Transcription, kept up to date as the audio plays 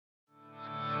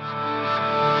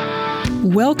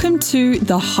Welcome to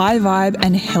the High Vibe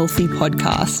and Healthy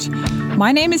podcast.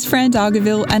 My name is Fran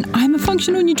Dargaville and I'm a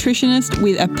functional nutritionist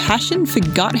with a passion for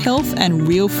gut health and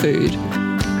real food.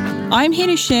 I'm here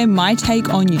to share my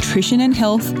take on nutrition and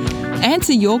health,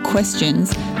 answer your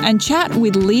questions, and chat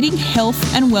with leading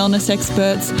health and wellness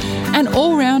experts and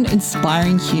all-round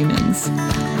inspiring humans.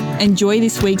 Enjoy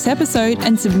this week's episode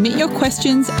and submit your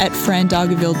questions at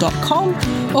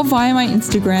frandargaville.com or via my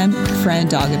Instagram,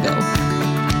 frandargaville.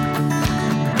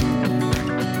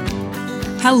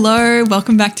 Hello,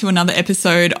 welcome back to another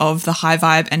episode of the High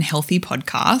Vibe and Healthy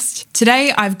podcast.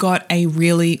 Today, I've got a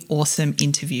really awesome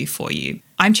interview for you.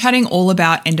 I'm chatting all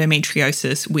about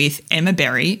endometriosis with Emma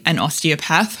Berry, an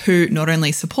osteopath who not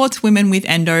only supports women with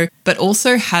endo, but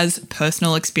also has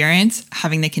personal experience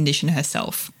having the condition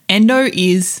herself. Endo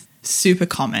is super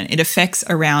common. It affects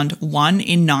around 1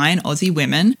 in 9 Aussie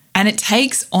women, and it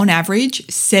takes, on average,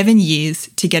 7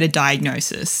 years to get a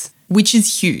diagnosis, which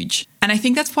is huge. And I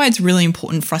think that's why it's really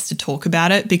important for us to talk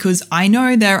about it, because I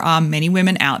know there are many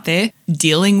women out there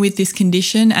dealing with this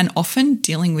condition and often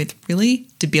dealing with really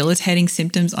debilitating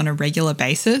symptoms on a regular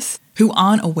basis who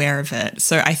aren't aware of it.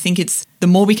 So I think it's the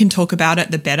more we can talk about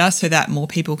it, the better, so that more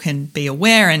people can be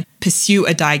aware and pursue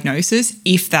a diagnosis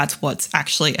if that's what's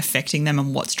actually affecting them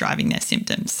and what's driving their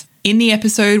symptoms. In the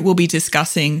episode, we'll be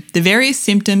discussing the various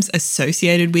symptoms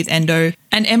associated with endo,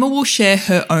 and Emma will share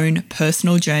her own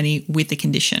personal journey with the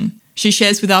condition. She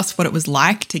shares with us what it was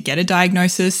like to get a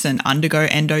diagnosis and undergo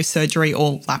endo surgery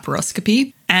or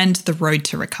laparoscopy, and the road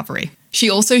to recovery. She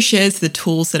also shares the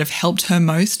tools that have helped her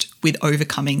most with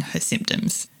overcoming her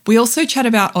symptoms. We also chat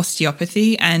about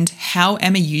osteopathy and how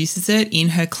Emma uses it in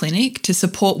her clinic to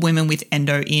support women with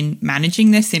endo in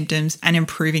managing their symptoms and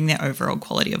improving their overall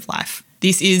quality of life.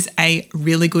 This is a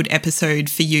really good episode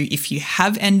for you if you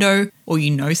have endo, or you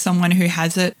know someone who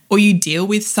has it, or you deal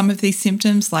with some of these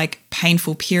symptoms like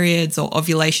painful periods or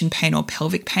ovulation pain or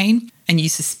pelvic pain, and you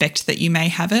suspect that you may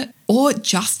have it, or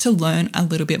just to learn a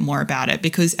little bit more about it,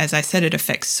 because as I said, it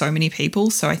affects so many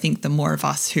people. So I think the more of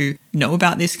us who know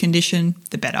about this condition,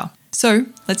 the better. So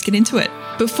let's get into it.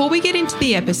 Before we get into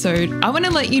the episode, I want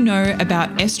to let you know about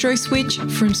Estro Switch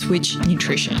from Switch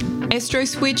Nutrition. Estro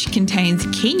Switch contains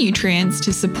key nutrients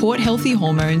to support healthy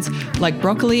hormones like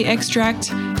broccoli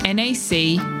extract, NAC,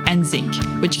 and zinc,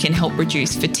 which can help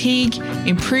reduce fatigue,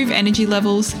 improve energy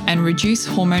levels, and reduce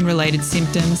hormone-related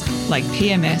symptoms like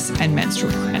PMS and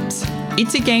menstrual cramps.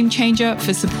 It's a game changer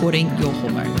for supporting your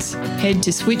hormones. Head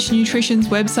to Switch Nutrition's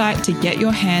website to get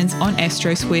your hands on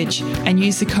Estro Switch and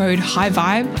use the code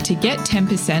HIGHVIBE to get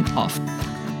 10% off.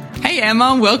 Hey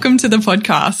Emma, welcome to the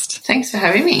podcast. Thanks for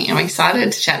having me. I'm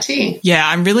excited to chat to you. Yeah,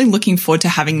 I'm really looking forward to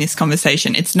having this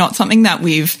conversation. It's not something that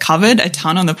we've covered a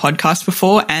ton on the podcast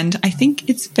before, and I think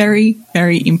it's very,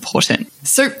 very important.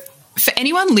 So for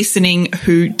anyone listening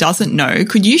who doesn't know,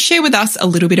 could you share with us a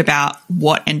little bit about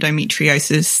what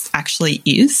endometriosis actually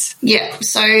is? Yeah,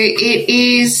 so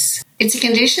it's a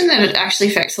condition that it actually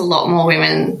affects a lot more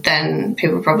women than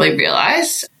people probably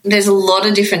realise. There's a lot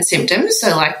of different symptoms,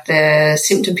 so like the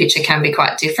symptom picture can be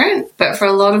quite different, but for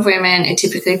a lot of women it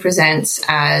typically presents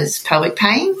as pelvic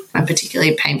pain, and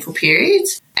particularly painful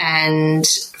periods. And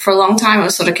for a long time it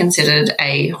was sort of considered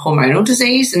a hormonal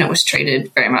disease, and it was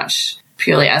treated very much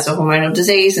purely as a hormonal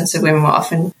disease, and so women were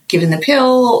often given the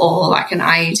pill or like an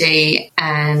IUD,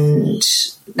 and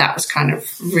that was kind of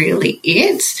really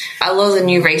it. A lot of the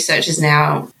new research is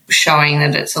now showing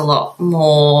that it's a lot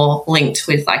more linked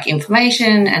with like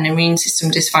inflammation and immune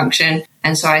system dysfunction,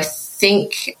 and so I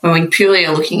think when we purely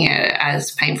are looking at it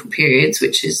as painful periods,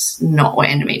 which is not what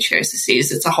endometriosis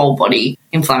is, it's a whole body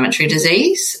inflammatory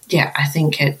disease. Yeah, I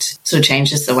think it sort of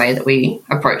changes the way that we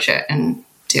approach it and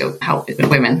help with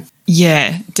women.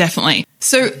 Yeah, definitely.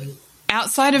 So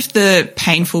outside of the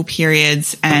painful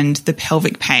periods and the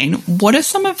pelvic pain, what are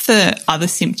some of the other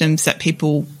symptoms that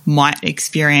people might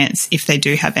experience if they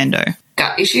do have endo?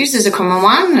 Gut issues is a common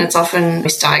one. It's often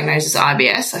misdiagnosed as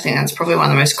IBS. I think that's probably one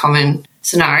of the most common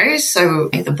scenarios. So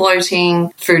either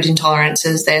bloating, food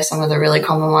intolerances, they're some of the really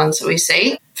common ones that we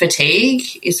see. Fatigue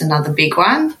is another big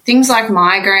one. Things like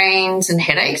migraines and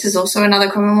headaches is also another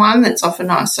common one that's often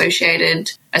not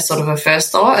associated as sort of a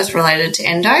first thought as related to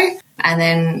endo. And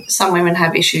then some women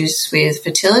have issues with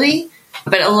fertility.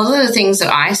 But a lot of the things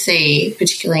that I see,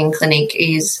 particularly in clinic,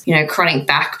 is, chronic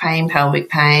back pain, pelvic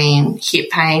pain,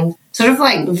 hip pain, sort of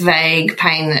like vague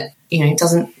pain that,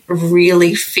 doesn't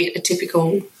really fit a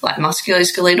typical like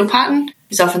musculoskeletal pattern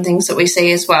is often things that we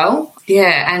see as well.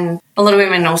 Yeah, and a lot of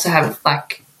women also have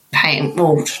like pain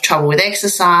or trouble with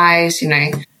exercise,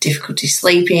 difficulty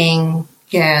sleeping,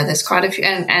 Yeah, there's quite a few,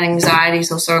 and anxiety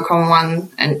is also a common one,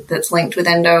 and that's linked with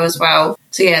endo as well.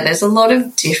 So yeah, there's a lot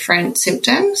of different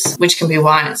symptoms, which can be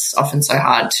why it's often so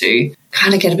hard to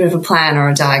kind of get a bit of a plan or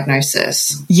a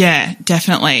diagnosis. Yeah,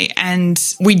 definitely. And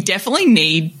we definitely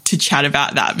need to chat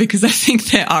about that, because I think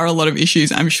there are a lot of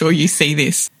issues. I'm sure you see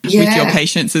this with your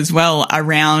patients as well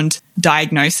around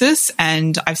diagnosis.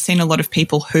 And I've seen a lot of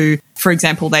people who, for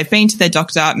example, they've been to their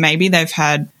doctor, maybe they've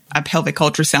had a pelvic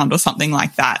ultrasound or something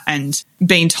like that, and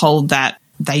been told that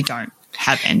they don't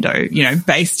have endo,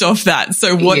 based off that.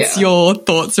 So what's your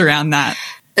thoughts around that?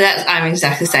 I'm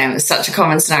exactly the same. It's such a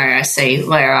common scenario I see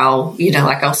where I'll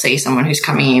see someone who's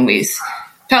coming in with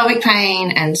pelvic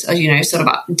pain and, sort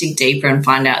of dig deeper and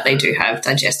find out they do have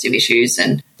digestive issues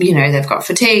and, they've got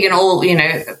fatigue and all,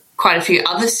 quite a few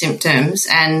other symptoms.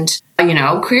 And,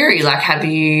 I'll query, like, have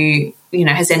you,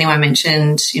 has anyone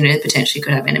mentioned, potentially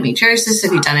could have endometriosis?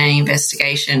 Have you done any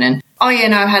investigation? And, oh, yeah,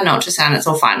 no, I've had an ultrasound. It's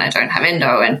all fine. I don't have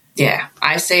endo. And, yeah,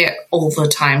 I see it all the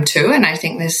time too. And I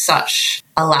think there's such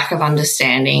a lack of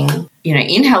understanding,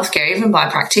 in healthcare, even by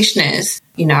practitioners.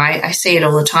 I see it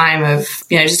all the time of,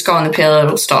 just go on the pill,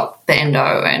 it'll stop the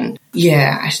endo. And,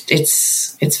 yeah,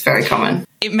 it's very common.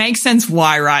 It makes sense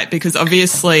why, right? Because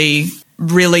obviously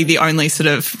really the only sort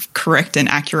of correct and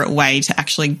accurate way to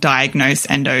actually diagnose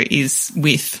endo is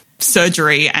with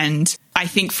surgery. And I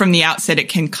think from the outset it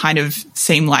can kind of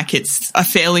seem like it's a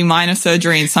fairly minor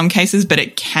surgery in some cases, but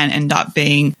it can end up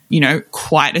being,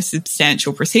 quite a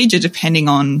substantial procedure depending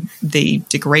on the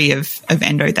degree of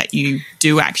endo that you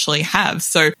do actually have.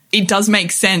 So it does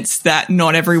make sense that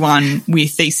not everyone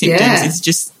with these symptoms is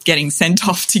just getting sent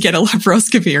off to get a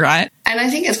laparoscopy, right? And I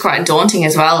think it's quite daunting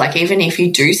as well. Like, even if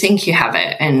you do think you have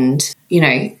it and,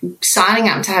 signing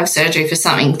up to have surgery for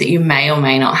something that you may or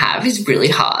may not have is really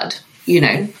hard.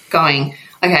 Going,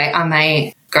 okay, I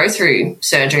may go through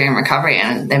surgery and recovery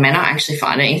and they may not actually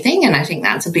find anything. And I think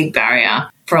that's a big barrier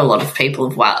for a lot of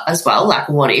people as well. Like,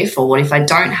 what if I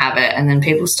don't have it? And then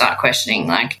people start questioning,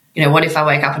 like, what if I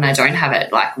wake up and I don't have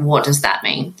it? Like, what does that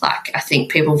mean? Like, I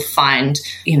think people find,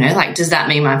 does that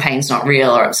mean my pain's not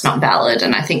real or it's not valid?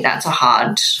 And I think that's a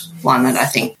hard one that I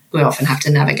think we often have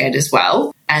to navigate as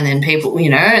well. And then people,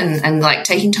 and like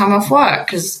taking time off work,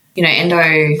 because,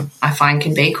 endo I find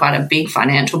can be quite a big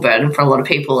financial burden for a lot of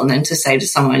people. And then to say to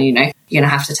someone, you're going to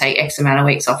have to take X amount of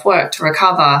weeks off work to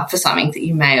recover for something that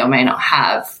you may or may not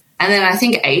have. And then I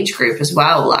think age group as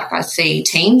well. Like, I see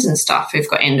teens and stuff who've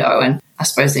got endo, and I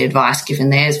suppose the advice given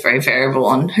there is very variable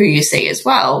on who you see as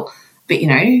well. But,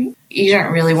 you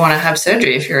don't really want to have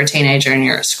surgery if you're a teenager and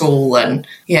you're at school. And,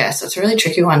 yeah, so it's a really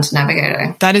tricky one to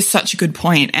navigate. That is such a good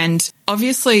point. And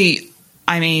obviously,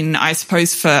 I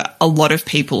suppose for a lot of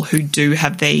people who do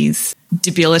have these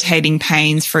debilitating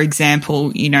pains, for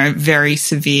example, very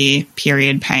severe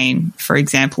period pain, for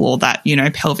example, or that,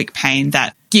 pelvic pain,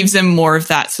 that gives them more of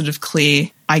that sort of clear,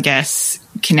 I guess,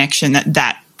 connection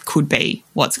that could be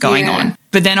what's going on.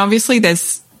 But then obviously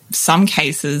there's some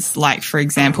cases, like, for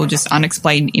example, just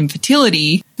unexplained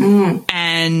infertility,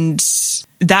 and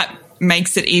that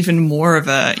makes it even more of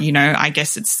a, I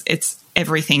guess it's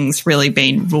everything's really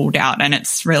been ruled out and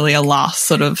it's really a last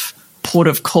sort of port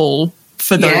of call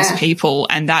for those people.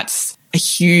 And that's a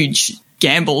huge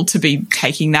gamble to be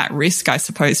taking that risk, I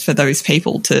suppose, for those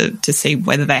people to see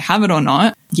whether they have it or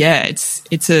not. Yeah,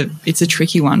 it's a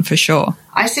tricky one for sure.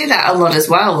 I see that a lot as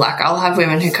well. Like, I'll have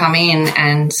women who come in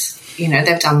and,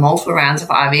 they've done multiple rounds of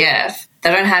IVF.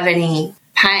 They don't have any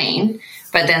pain,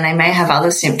 but then they may have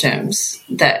other symptoms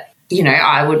that,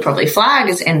 I would probably flag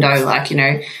as endo, like,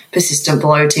 persistent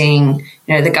bloating,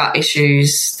 the gut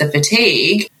issues, the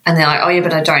fatigue. And they're like, oh, yeah,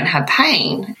 but I don't have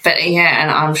pain. But, yeah, and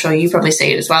I'm sure you probably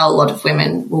see it as well. A lot of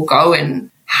women will go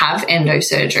and have endo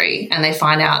surgery and they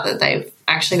find out that they've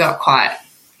actually got quite,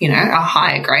 a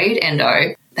higher grade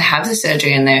endo. They have the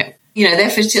surgery and their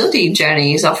fertility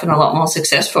journey is often a lot more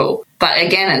successful. But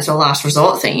again, it's a last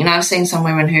resort thing. I've seen some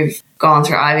women who've gone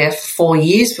through IVF 4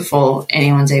 years before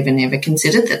anyone's even ever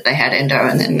considered that they had endo,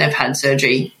 and then they've had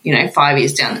surgery, 5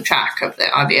 years down the track of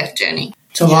their IVF journey.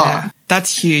 It's a lot.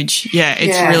 That's huge. Yeah,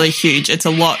 it's really huge. It's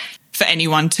a lot for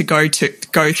anyone to go through,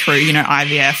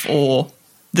 IVF or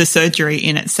the surgery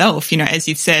in itself, as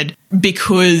you've said,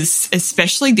 because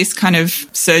especially this kind of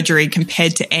surgery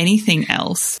compared to anything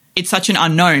else, it's such an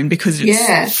unknown because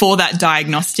it's for that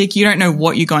diagnostic. You don't know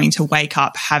what you're going to wake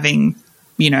up having,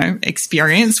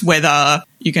 experience, whether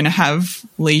you're going to have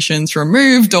lesions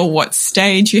removed or what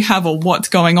stage you have or what's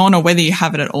going on or whether you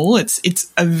have it at all.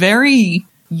 It's a very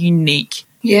unique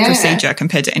procedure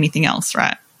compared to anything else,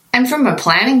 right? And from a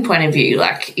planning point of view,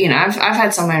 like, I've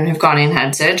had someone who've gone in,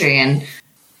 had surgery and,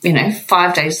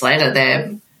 5 days later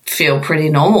they're feel pretty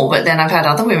normal. But then I've had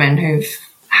other women who've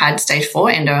had stage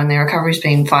 4 endo and their recovery's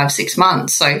been 5-6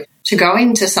 months. So to go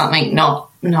into something not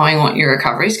knowing what your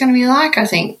recovery is going to be like, I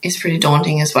think is pretty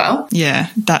daunting as well. Yeah,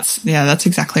 that's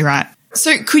exactly right.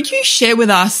 So could you share with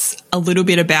us a little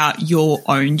bit about your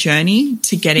own journey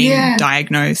to getting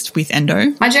diagnosed with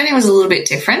endo? My journey was a little bit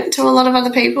different to a lot of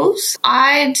other people's.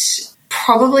 I'd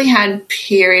probably had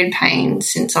period pain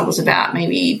since I was about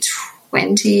maybe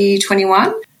 20,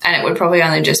 21, and it would probably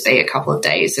only just be a couple of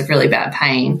days of really bad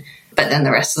pain, but then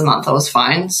the rest of the month I was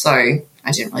fine, so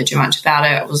I didn't really do much about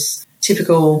it. It was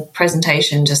typical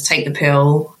presentation, just take the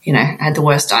pill. You know, I had the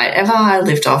worst diet ever. I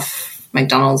lived off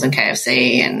McDonald's and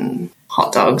KFC and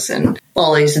hot dogs and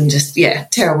lollies and just,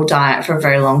 terrible diet for a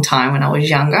very long time when I was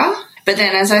younger. But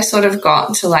then as I sort of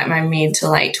got to like my mid to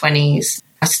late 20s,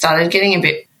 I started getting a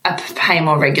bit of pain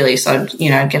more regularly. So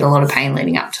I'd get a lot of pain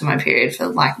leading up to my period for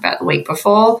like about the week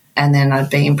before. And then I'd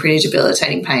be in pretty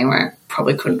debilitating pain where I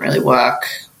probably couldn't really work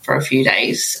for a few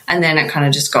days. And then it kind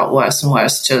of just got worse and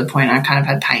worse to the point I kind of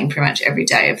had pain pretty much every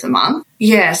day of the month.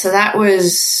 Yeah, so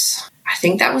I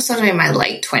think that was sort of in my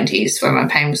late 20s where my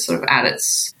pain was sort of at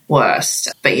its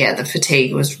worst. But yeah, the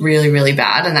fatigue was really, really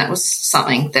bad. And that was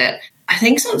something that I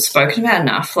think is not spoken about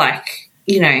enough. Like,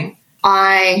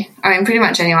 I mean, pretty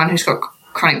much anyone who's got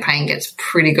chronic pain gets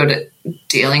pretty good at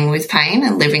dealing with pain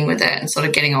and living with it and sort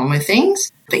of getting on with things.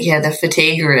 But yeah, the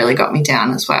fatigue really got me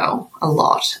down as well, a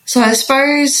lot. So I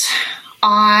suppose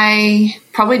I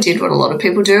probably did what a lot of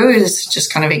people do, is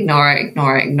just kind of ignore it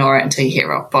until you hit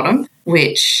rock bottom,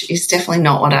 which is definitely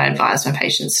not what I advise my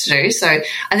patients to do. So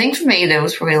I think for me, there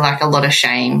was probably like a lot of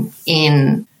shame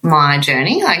in my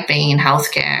journey, like being in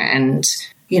healthcare. And,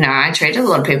 I treated a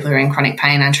lot of people who are in chronic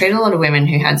pain. I treated a lot of women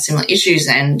who had similar issues,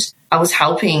 and I was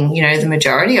helping, the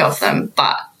majority of them.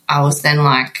 But I was then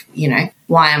like,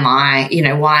 why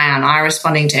aren't I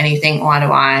responding to anything? Why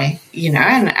do I,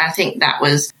 and I think that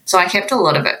was, so I kept a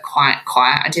lot of it quite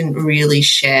quiet. I didn't really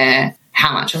share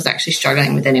how much I was actually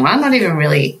struggling with anyone, not even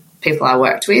really people I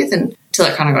worked with, until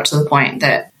it kind of got to the point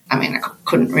that, I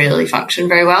couldn't really function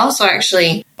very well. So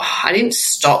actually, I didn't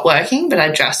stop working, but I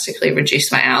drastically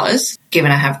reduced my hours, given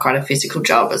I have quite a physical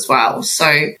job as well.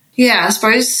 So yeah, I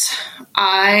suppose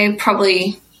I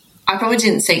probably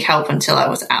didn't seek help until I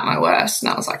was at my worst, and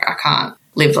I was like, I can't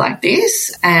live like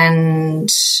this.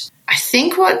 And I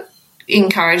think what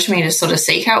encouraged me to sort of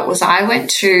seek help was I went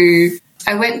to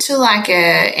like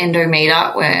a endo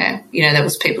meetup where, there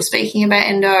was people speaking about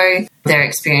endo, their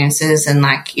experiences, and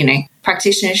like,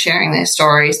 practitioners sharing their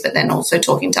stories, but then also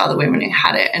talking to other women who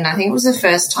had it. And I think it was the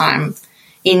first time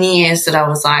in years that I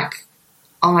was like,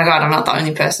 oh my God, I'm not the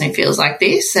only person who feels like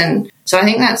this. And so I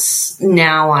think that's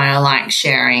now why I like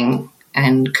sharing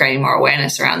and creating more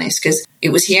awareness around this, because it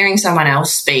was hearing someone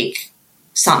else speak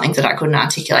something that I couldn't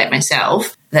articulate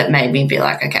myself that made me be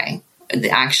like, okay,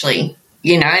 actually,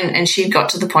 and she got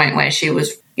to the point where she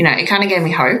was, it kind of gave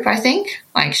me hope, I think.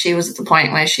 Like she was at the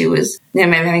point where she was,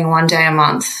 maybe having one day a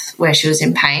month where she was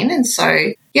in pain. And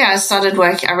so, yeah,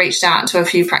 I reached out to a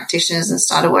few practitioners and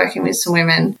started working with some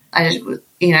women. I did,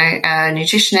 a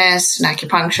nutritionist, an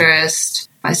acupuncturist.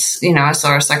 I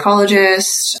saw a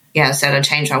psychologist. Yeah, I said I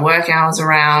changed my work hours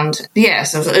around. Yeah,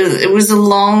 so it was a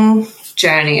long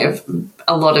journey of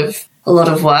a lot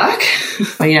of work.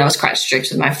 I was quite strict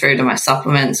with my food and my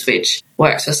supplements, which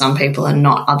works for some people and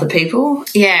not other people.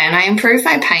 Yeah, and I improved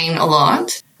my pain a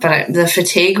lot, but the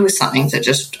fatigue was something that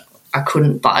just I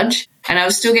couldn't budge. And I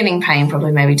was still getting pain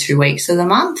probably maybe 2 weeks of the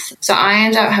month. So I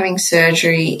ended up having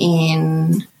surgery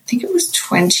in, I think it was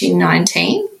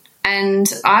 2019.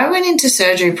 And I went into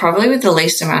surgery probably with the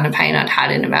least amount of pain I'd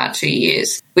had in about 2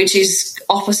 years, which is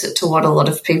opposite to what a lot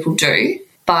of people do.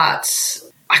 But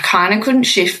I kind of couldn't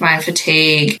shift my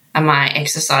fatigue and my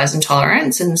exercise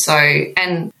intolerance. And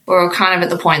we were kind of at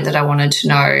the point that I wanted to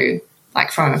know,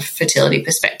 like from a fertility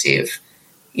perspective,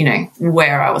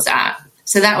 where I was at.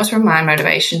 So that was from my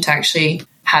motivation to actually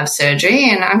have surgery,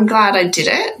 and I'm glad I did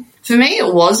it. For me,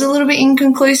 it was a little bit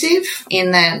inconclusive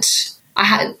in that I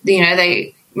had,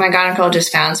 my gynecologist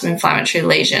found some inflammatory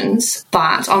lesions,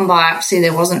 but on biopsy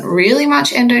there wasn't really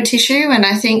much endo tissue. And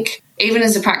I think even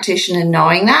as a practitioner,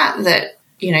 knowing that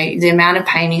the amount of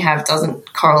pain you have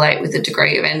doesn't correlate with the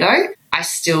degree of endo,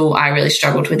 I really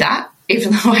struggled with that.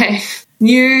 Even though I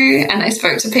knew and I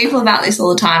spoke to people about this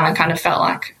all the time, I kind of felt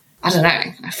like, I don't know,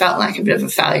 I felt like a bit of a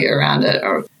failure around it,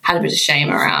 or had a bit of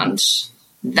shame around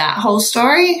that whole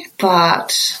story.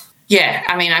 But yeah,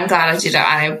 I'm glad I did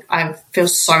it. I feel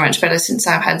so much better since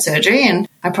I've had surgery, and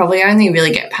I probably only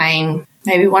really get pain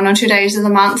maybe 1 or 2 days of the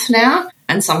month now,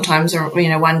 and sometimes,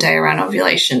 1 day around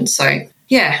ovulation. So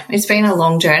yeah, it's been a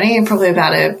long journey, and probably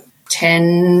about a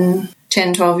 10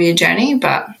 10, 12-year journey.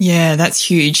 But yeah, that's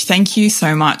huge. Thank you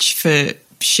so much for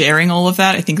sharing all of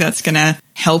that. I think that's going to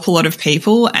help a lot of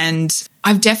people. And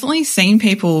I've definitely seen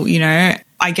people,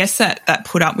 I guess that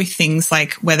put up with things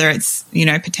like whether it's,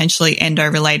 potentially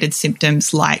endo-related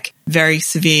symptoms like very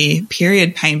severe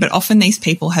period pain, but often these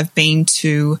people have been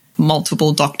to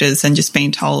multiple doctors and just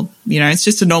been told, it's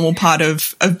just a normal part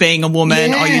of being a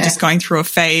woman, or you're just going through a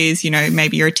phase,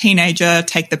 maybe you're a teenager,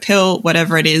 take the pill,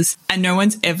 whatever it is. And no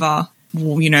one's ever,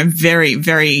 very,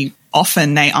 very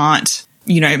often they aren't,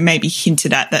 maybe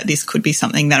hinted at that this could be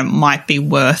something that it might be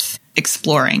worth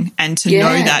exploring. And to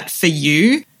know that for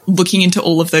you, looking into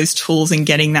all of those tools and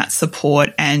getting that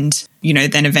support and,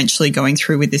 then eventually going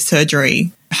through with this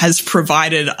surgery has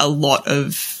provided a lot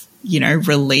of,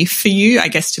 relief for you, I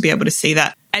guess, to be able to see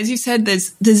that. As you said,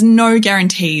 there's no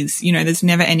guarantees, there's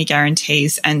never any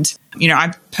guarantees. And,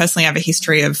 I personally have a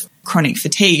history of chronic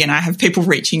fatigue, and I have people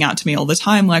reaching out to me all the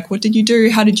time, like, what did you do?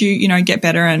 How did you, get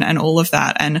better? And all of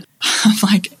that. And I'm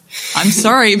like, I'm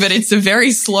sorry, but it's a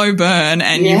very slow burn,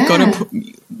 and you've got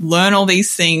to learn all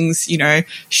these things,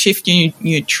 shift your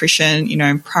nutrition,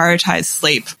 prioritize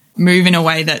sleep, move in a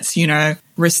way that's,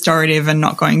 restorative and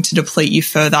not going to deplete you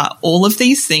further. All of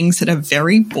these things that are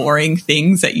very boring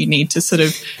things that you need to sort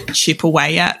of chip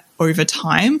away at over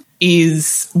time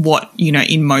is what,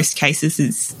 in most cases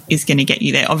is going to get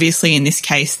you there. Obviously, in this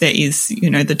case, there is,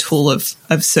 the tool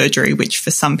of surgery, which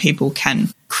for some people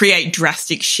can create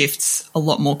drastic shifts a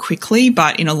lot more quickly.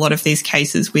 But in a lot of these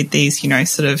cases with these,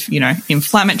 sort of,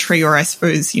 inflammatory, or I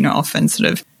suppose, often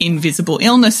sort of invisible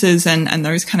illnesses and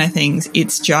those kind of things,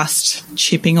 it's just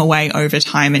chipping away over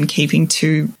time and keeping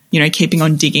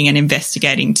on digging and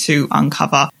investigating to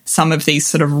uncover some of these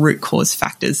sort of root cause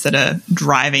factors that are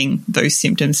driving those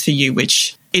symptoms for you,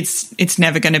 which it's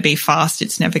never going to be fast.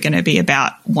 It's never going to be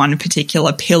about one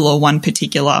particular pill or one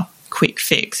particular quick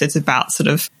fix. It's about sort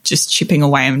of just chipping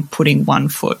away and putting one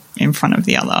foot in front of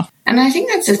the other. And I think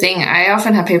that's the thing. I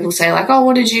often have people say like, oh,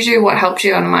 what did you do? What helped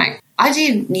you? And I'm like, I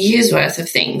did years worth of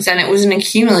things, and it was an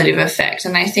accumulative effect.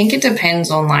 And I think it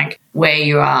depends on like where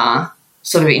you are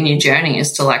sort of in your journey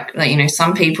as to like,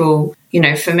 some people,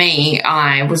 for me,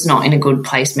 I was not in a good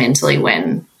place mentally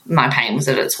when my pain was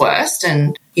at its worst.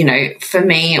 And, for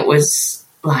me, it was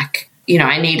like,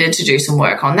 I needed to do some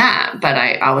work on that. But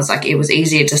I was like, it was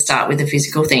easier to start with the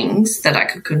physical things that I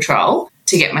could control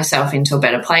to get myself into a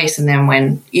better place. And then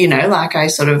when, like I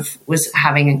sort of was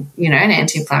having, an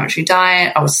anti-inflammatory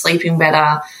diet, I was sleeping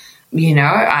better,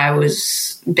 I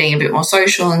was being a bit more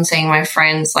social and seeing my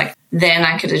friends, like then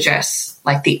I could address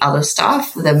like the other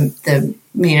stuff, the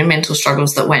mental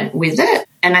struggles that went with it.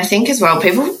 And I think as well,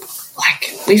 people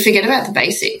like we forget about the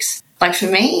basics. Like for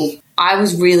me, I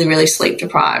was really, really sleep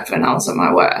deprived when I was at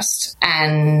my worst.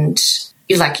 And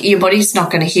like your body's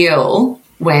not going to heal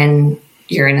when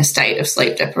you're in a state of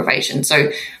sleep deprivation.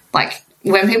 So like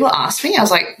when people asked me, I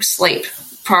was like, sleep.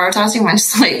 Prioritizing my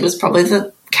sleep was probably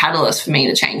the catalyst for me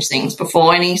to change things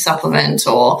before any supplement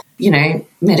or,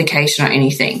 medication or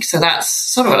anything. So that's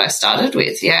sort of what I started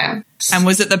with, yeah. And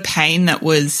was it the pain that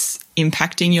was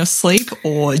impacting your sleep,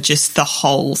 or just the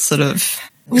whole sort of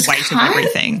weight of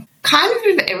everything? Kind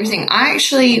of everything.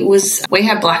 We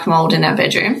had black mold in our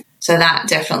bedroom, so that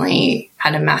definitely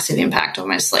had a massive impact on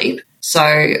my sleep. So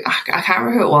I can't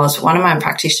remember who it was. One of my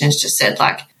practitioners just said,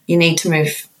 like, you need to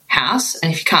move house,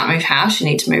 and if you can't move house, you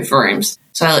need to move rooms.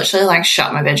 So I literally like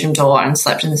shut my bedroom door and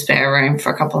slept in the spare room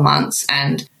for a couple of months.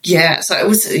 And so it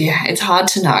was, it's hard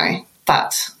to know,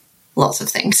 but lots of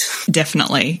things.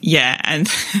 Definitely. Yeah. And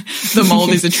the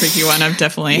mold is a tricky one. I've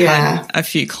definitely had a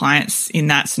few clients in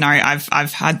that scenario.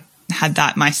 I've had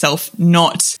that myself,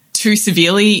 not too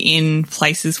severely in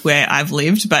places where I've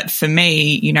lived, but for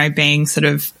me, being sort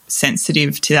of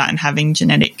sensitive to that and having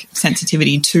genetic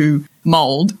sensitivity to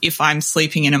mold, if I'm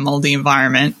sleeping in a moldy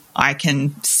environment, I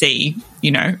can see,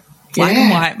 black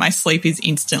and white, my sleep is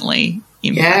instantly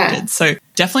impacted. So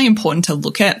definitely important to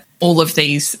look at all of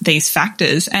these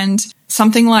factors. And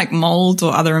something like mold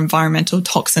or other environmental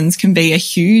toxins can be a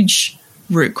huge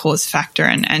root cause factor,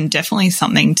 and definitely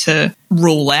something to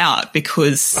rule out,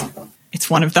 because it's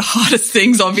one of the hardest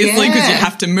things, obviously, because you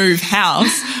have to move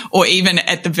house, or even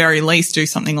at the very least do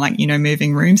something like,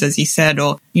 moving rooms, as you said,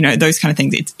 or, those kind of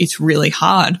things. It's really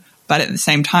hard, but at the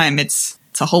same time, it's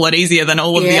a whole lot easier than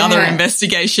all of the other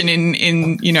investigation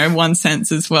in one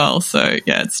sense as well. So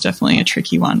yeah, it's definitely a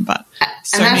tricky one, but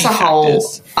and that's a whole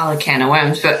other can of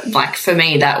worms. But like for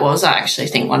me, that was, I actually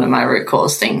think, one of my root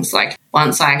cause things. Like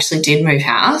once I actually did move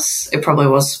house, it probably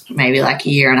was maybe like a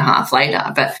year and a half later,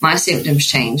 but my symptoms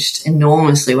changed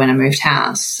enormously when I moved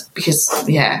house because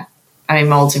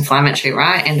mold's inflammatory,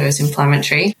 right? Endo's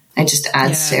inflammatory. it just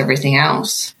adds to everything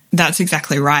else. That's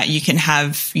exactly right. You can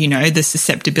have, the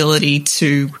susceptibility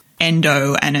to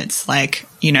endo, and it's like,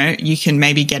 you can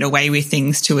maybe get away with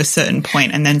things to a certain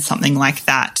point, and then something like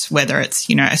that, whether it's,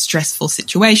 a stressful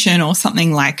situation or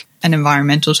something like an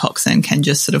environmental toxin, can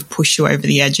just sort of push you over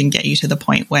the edge and get you to the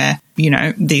point where,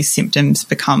 these symptoms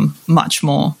become much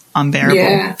more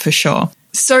unbearable, for sure.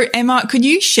 So, Emma, could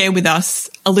you share with us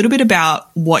a little bit about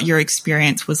what your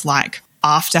experience was like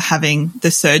after having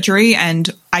the surgery, and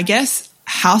I guess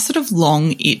how sort of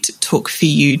long it took for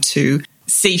you to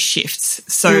see shifts?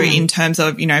 So in terms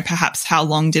of, perhaps how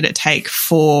long did it take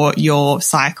for your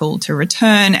cycle to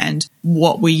return, and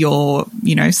what were your,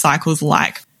 cycles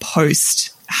like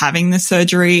post having the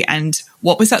surgery, and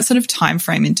what was that sort of time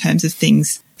frame in terms of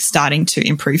things starting to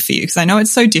improve for you? Because I know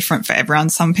it's so different for everyone.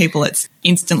 Some people it's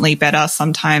instantly better.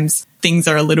 Sometimes things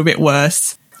are a little bit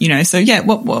worse, So yeah,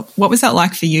 what was that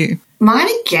like for you? Mine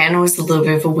again was a little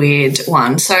bit of a weird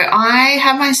one. So I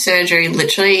had my surgery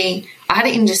I had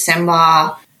it in December.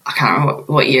 I can't remember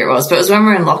what year it was, but it was when we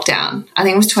were in lockdown. I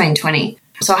think it was 2020.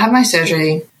 So I had my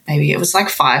surgery, maybe it was like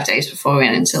 5 days before we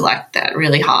went into like that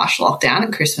really harsh lockdown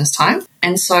at Christmas time.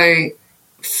 And so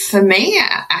for me,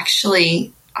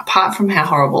 actually, apart from how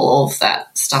horrible all of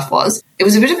that stuff was, it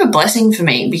was a bit of a blessing for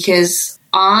me, because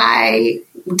I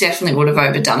definitely would have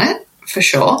overdone it for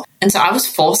sure. And so I was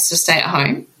forced to stay at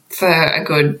home for a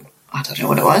good, I don't know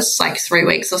what it was, like 3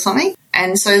 weeks or something.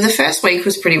 And so the first week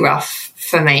was pretty rough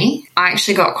for me. I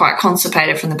actually got quite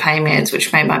constipated from the pain meds,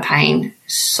 which made my pain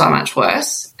so much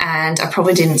worse. And I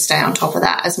probably didn't stay on top of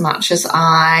that as much as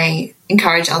I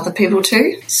encourage other people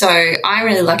to. So I'm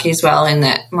really lucky as well in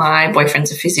that my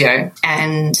boyfriend's a physio,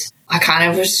 and I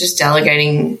kind of was just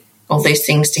delegating all these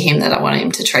things to him that I wanted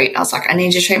him to treat. I was like, I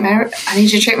need you to treat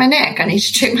my neck. I need you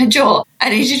to treat my jaw. I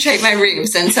need you to treat my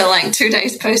ribs. And so like 2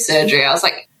 days post surgery, I was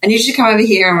like, I need you to come over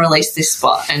here and release this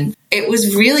spot. And it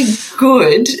was really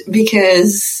good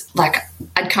because like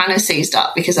I'd kind of seized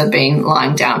up because I'd been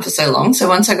lying down for so long. So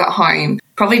once I got home,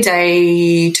 probably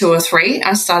day 2 or 3,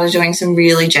 I started doing some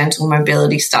really gentle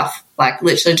mobility stuff, like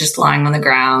literally just lying on the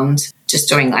ground, just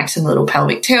doing like some little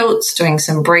pelvic tilts, doing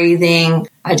some breathing.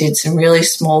 I did some really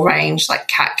small range like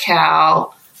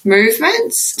cat-cow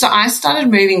movements. So I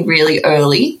started moving really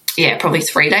early, probably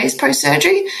 3 days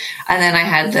post-surgery. And then I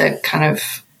had the kind of,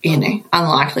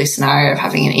 unlikely scenario of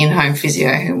having an in-home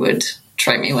physio who would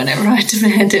treat me whenever I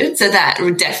demanded. So that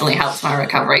definitely helped my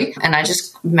recovery. And I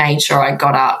just made sure I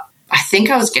got up. I think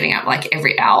I was getting up like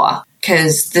every hour,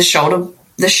 because the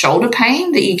shoulder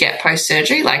pain that you get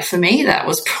post-surgery, like for me, that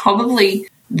was probably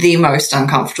the most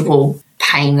uncomfortable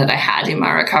pain that I had in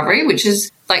my recovery, which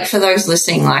is like, for those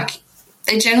listening, like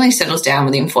it generally settles down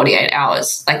within 48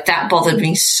 hours. Like that bothered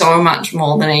me so much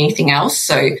more than anything else.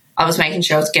 So I was making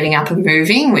sure I was getting up and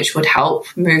moving, which would help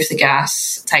move the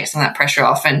gas, take some of that pressure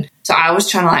off. And so I was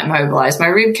trying to like mobilize my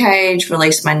rib cage,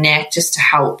 release my neck, just to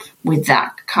help with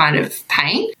that kind of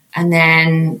pain. And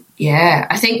then,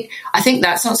 I think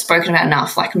that's not spoken about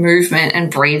enough, like movement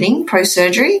and breathing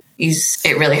post-surgery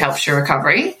it really helps your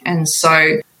recovery. And so,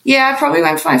 I probably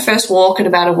went for my first walk at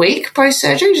about a week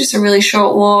post-surgery, just a really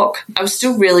short walk. I was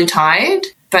still really tired,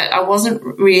 but I wasn't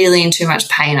really in too much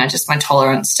pain. My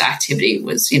tolerance to activity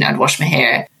was, I'd wash my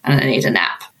hair and I need a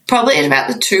nap. Probably at about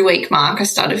the 2-week mark, I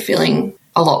started feeling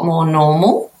a lot more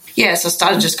normal. So I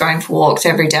started just going for walks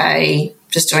every day,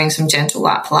 just doing some gentle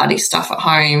like Pilates stuff at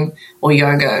home or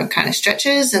yoga kind of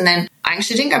stretches. And then I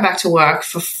actually didn't go back to work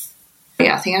for,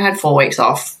 I think I had 4 weeks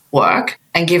off work.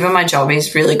 And given my job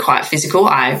is really quite physical,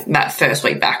 that first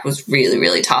week back was really,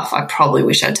 really tough. I probably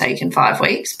wish I'd taken 5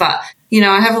 weeks. But,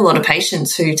 I have a lot of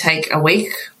patients who take a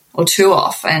week or 2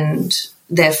 off and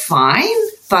they're fine.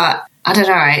 But I don't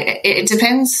know. It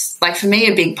depends. Like for me,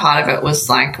 a big part of it was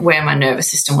like where my nervous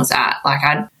system was at. Like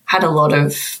I'd had a lot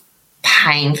of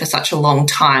pain for such a long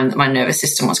time that my nervous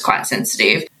system was quite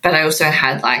sensitive. But I also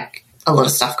had like a lot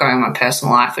of stuff going on in my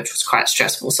personal life, which was quite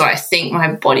stressful. So I think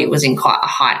my body was in quite a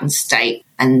heightened state.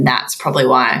 And that's probably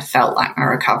why I felt like my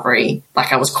recovery,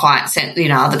 like I was quite,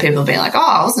 other people being like, oh,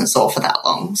 I wasn't sore for that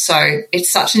long. So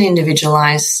it's such an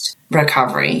individualized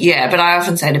recovery. But I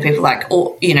often say to people like,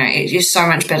 it's so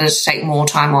much better to take more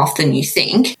time off than you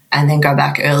think and then go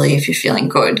back early if you're feeling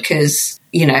good. Because,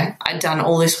 I'd done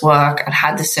all this work, I'd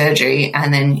had the surgery,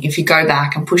 and then if you go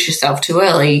back and push yourself too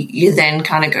early, you're then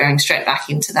kind of going straight back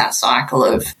into that cycle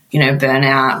of,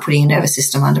 burnout, putting your nervous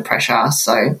system under pressure.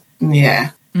 So,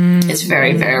 it's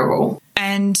very variable.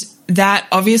 And that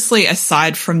obviously,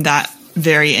 aside from that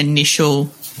very initial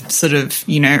sort of,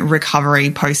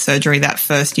 recovery post-surgery, that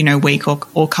first, week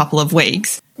or couple of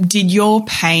weeks, did your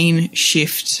pain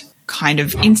shift kind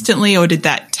of instantly, or did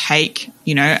that take,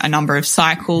 a number of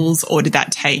cycles, or did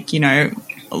that take,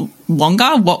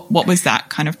 longer? What was that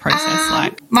kind of process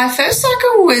like? My first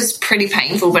cycle was pretty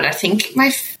painful, but I think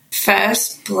my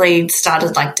first bleed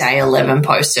started like day 11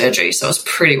 post-surgery, so it was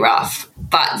pretty rough.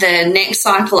 But the next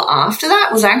cycle after that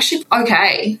was actually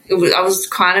okay. I was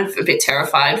kind of a bit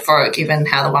terrified for it given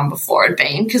how the one before had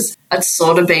been, because I'd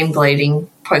sort of been bleeding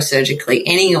post-surgically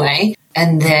anyway.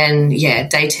 And then,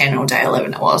 day 10 or day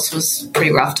 11 it was a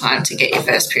pretty rough time to get your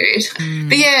first period.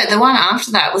 But the one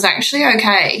after that was actually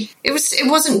okay. It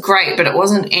wasn't great, but it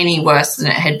wasn't any worse than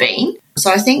it had been.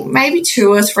 So I think maybe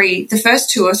the first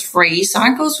 2 or 3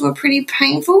 cycles were pretty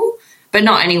painful, but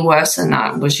not any worse than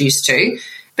I was used to.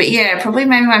 But probably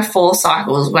maybe my 4th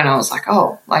cycle was when I was like,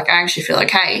 I actually feel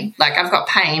okay. Like, I've got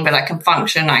pain, but I can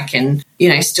function. I can,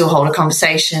 still hold a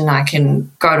conversation. I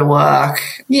can go to work.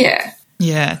 Yeah.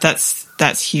 Yeah,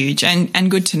 that's huge and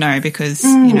good to know because,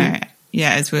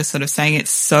 as we were sort of saying,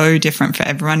 it's so different for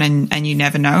everyone and you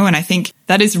never know. And I think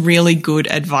that is really good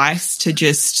advice to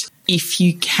just, if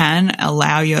you can,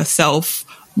 allow yourself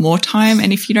more time,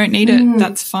 and if you don't need it,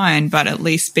 that's fine, but at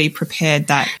least be prepared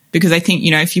that, because I think,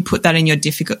 if you put that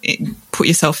in put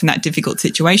yourself in that difficult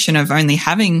situation of only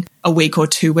having a week or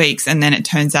 2 weeks and then it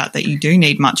turns out that you do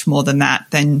need much more than that,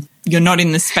 then you're not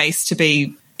in the space to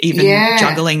be even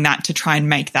juggling that to try and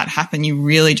make that happen. You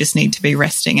really just need to be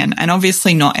resting. And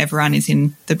obviously not everyone is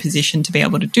in the position to be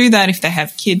able to do that if they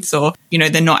have kids or,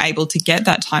 they're not able to get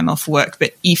that time off work.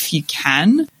 But if you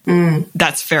can,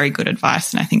 that's very good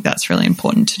advice. And I think that's really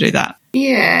important to do that.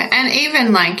 Yeah. And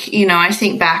even I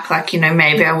think back,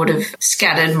 maybe I would have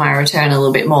scattered my return a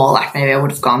little bit more. Like maybe I would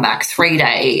have gone back 3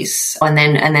 days and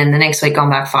then the next week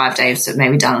gone back 5 days, so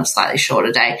maybe done a slightly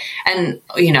shorter day. And,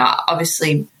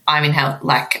 obviously I'm in health,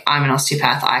 I'm an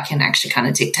osteopath. I can actually kind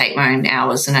of dictate my own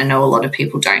hours. And I know a lot of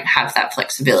people don't have that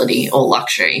flexibility or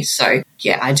luxury. So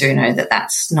I do know that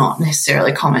that's not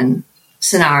necessarily a common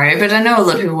scenario, but I know a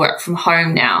lot of people work from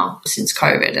home now since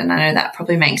COVID, and I know that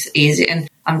probably makes it easier. And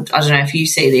I don't know if you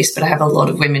see this, but I have a lot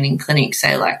of women in clinic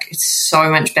say it's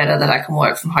so much better that I can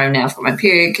work from home now for my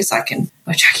period because I can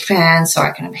wear tracky pants, or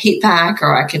I can have a heat pack,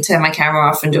 or I can turn my camera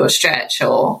off and do a stretch,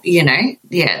 or,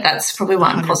 that's probably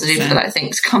one 100%. Positive that I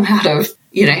think's come out of,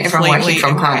 everyone working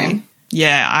from home.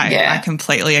 Yeah, I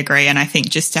completely agree. And I think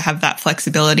just to have that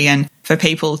flexibility and for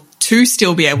people to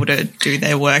still be able to do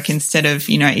their work instead of,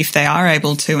 if they are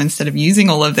able to, instead of using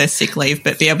all of their sick leave,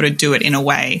 but be able to do it in a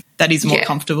way that is more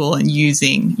comfortable and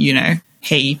using,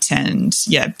 heat and,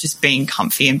 just being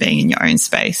comfy and being in your own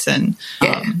space and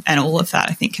all of that,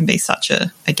 I think can be such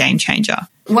a game changer.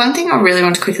 One thing I really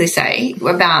want to quickly say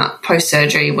about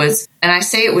post-surgery was, and I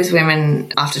see it with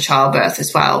women after childbirth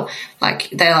as well,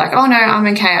 they're like, oh no, I'm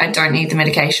okay, I don't need the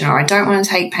medication, or I don't want to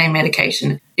take pain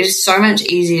medication. It is so much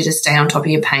easier to stay on top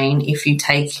of your pain if you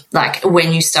take,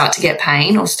 when you start to get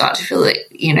pain or start to feel it,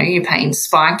 your pain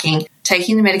spiking,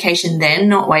 taking the medication then,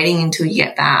 not waiting until you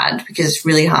get bad, because it's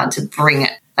really hard to bring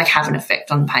it, have an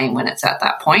effect on pain when it's at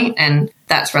that point. And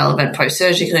that's relevant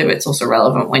post-surgically, but it's also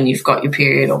relevant when you've got your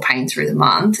period or pain through the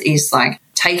month, is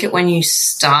take it when you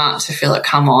start to feel it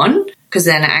come on, because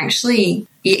then actually,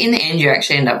 in the end, you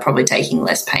actually end up probably taking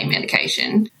less pain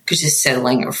medication because you're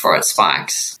settling it before it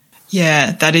spikes.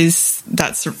 Yeah, that's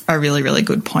a really, really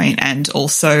good point. And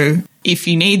also, if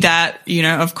you need that,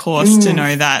 of course, to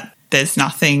know that there's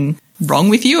nothing wrong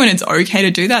with you and it's okay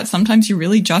to do that. Sometimes you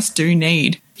really just do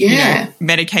need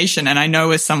medication. And I know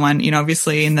as someone,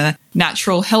 obviously in the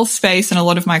natural health space, and a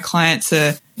lot of my clients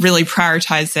are really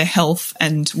prioritize their health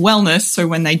and wellness. So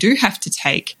when they do have to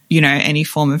take, any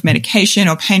form of medication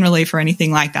or pain relief or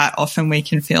anything like that, often we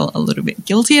can feel a little bit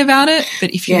guilty about it.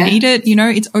 But if you need it,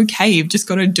 it's okay. You've just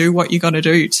got to do what you got to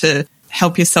do to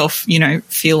help yourself,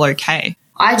 feel okay.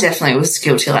 I definitely was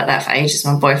guilty like that for ages.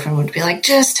 My boyfriend would be like,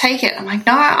 just take it. I'm like,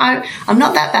 no, I'm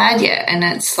not that bad yet. And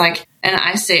it's and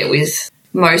I see it with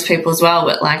most people as well.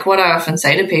 But what I often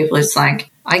say to people is I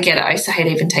get it. I used to hate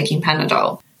even taking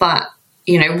Panadol. But,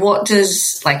 what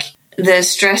does the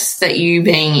stress that you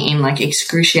being in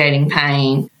excruciating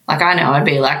pain, I know I'd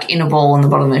be in a ball in the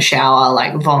bottom of the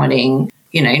shower, vomiting,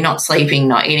 not sleeping,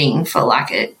 not eating for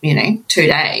 2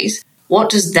 days. What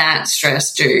does that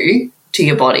stress do to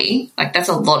your body? That's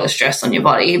a lot of stress on your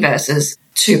body versus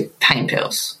 2 pain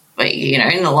pills. But,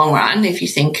 in the long run, if you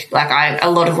think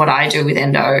a lot of what I do with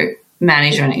endo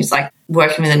management is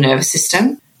working with the nervous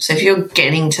system. So if you're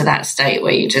getting to that state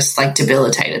where you're just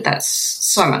debilitated, that's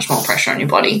so much more pressure on your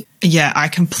body. Yeah, I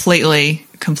completely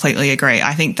agree.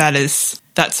 I think that's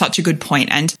such a good point.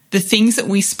 And the things that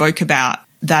we spoke about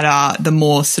that are the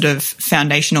more sort of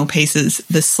foundational pieces,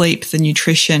 the sleep, the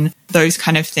nutrition, those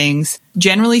kind of things,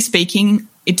 generally speaking,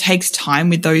 it takes time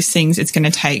with those things. It's going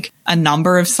to take a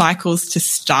number of cycles to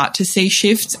start to see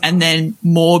shifts, and then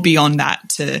more beyond that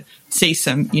to see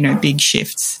some, big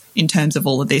shifts in terms of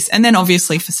all of this. And then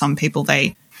obviously for some people,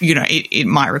 it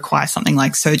might require something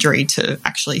like surgery to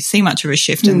actually see much of a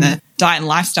shift, and the diet and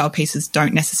lifestyle pieces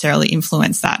don't necessarily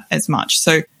influence that as much.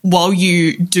 So while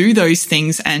you do those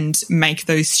things and make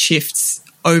those shifts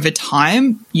over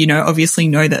time, obviously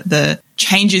know that the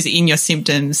changes in your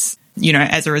symptoms,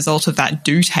 as a result of that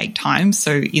do take time.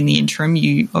 So in the interim,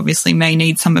 you obviously may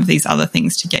need some of these other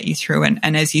things to get you through.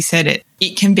 And as you said,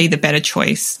 it can be the better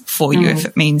choice for you if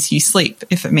it means you sleep,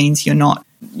 if it means you're not,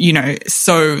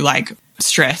 so like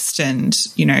stressed and,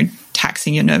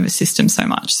 taxing your nervous system so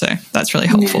much. So that's really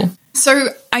helpful. Yeah. So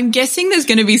I'm guessing there's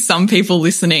going to be some people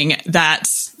listening that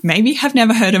maybe have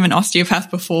never heard of an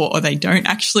osteopath before, or they don't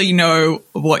actually know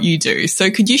what you do. So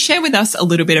could you share with us a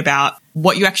little bit about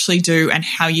what you actually do and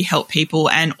how you help people,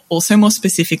 and also more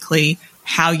specifically,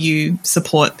 how you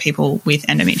support people with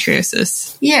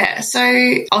endometriosis? Yeah, so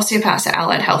osteopaths are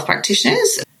allied health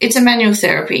practitioners. It's a manual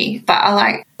therapy,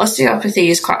 but osteopathy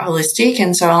is quite holistic,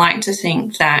 and so I like to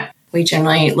think that we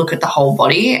generally look at the whole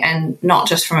body, and not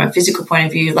just from a physical point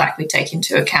of view, like we take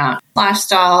into account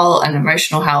lifestyle and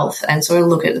emotional health, and sort of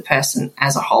look at the person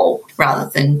as a whole rather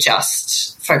than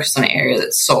just focus on an area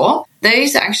that's sore.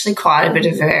 There's actually quite a bit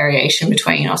of variation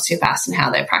between osteopaths and how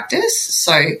they practice.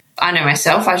 So I know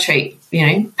myself, I treat,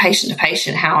 patient to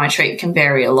patient, how I treat can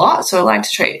vary a lot. So I like to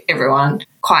treat everyone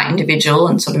quite individual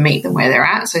and sort of meet them where they're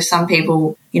at. So some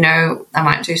people, I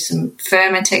might do some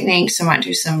firmer techniques. I might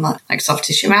do some like soft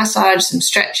tissue massage, some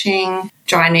stretching,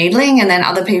 dry needling. And then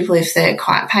other people, if they're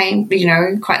quite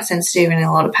quite sensitive and in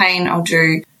a lot of pain, I'll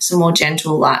do some more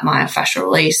gentle, like myofascial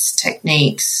release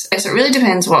techniques. So it really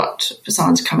depends what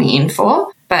someone's coming in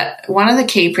for. But one of the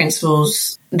key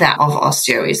principles of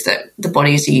osteo is that the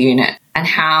body is a unit, and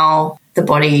how the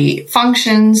body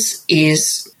functions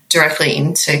is directly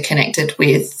interconnected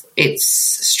with its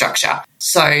structure.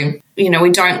 So,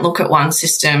 we don't look at one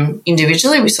system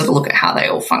individually. We sort of look at how they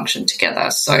all function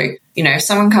together. So, if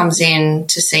someone comes in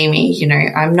to see me,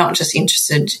 I'm not just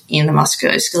interested in the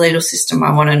musculoskeletal system.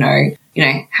 I want to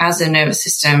know, how's the nervous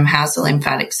system, how's the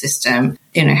lymphatic system,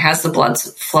 how's the blood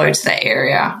flow to that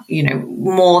area,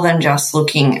 more than just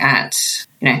looking at,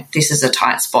 this is a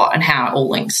tight spot and how it all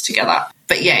links together.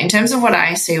 But yeah, in terms of what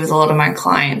I see with a lot of my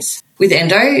clients with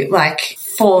endo, like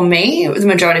for me, the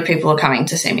majority of people are coming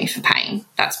to see me for pain.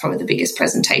 That's probably the biggest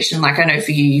presentation. Like I know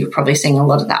for you, you're probably seeing a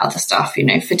lot of that other stuff,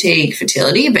 fatigue,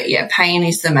 fertility, but yeah, pain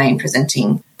is the main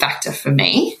presenting factor for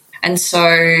me. And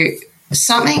so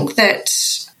something that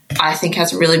I think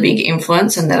has a really big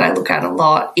influence and that I look at a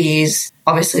lot is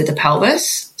obviously the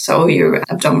pelvis. So all your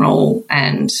abdominal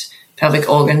and pelvic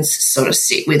organs sort of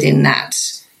sit within that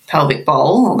pelvic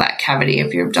bowl or that cavity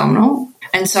of your abdominal.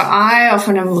 And so I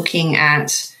often am looking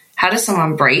at how does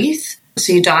someone breathe?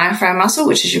 So your diaphragm muscle,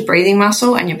 which is your breathing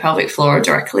muscle, and your pelvic floor are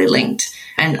directly linked,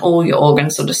 and all your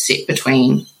organs sort of sit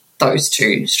between those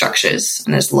two structures.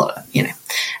 And there's a lot of,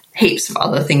 heaps of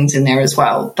other things in there as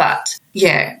well. But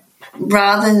yeah,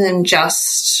 rather than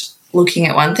just looking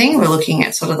at one thing, we're looking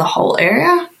at sort of the whole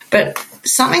area. But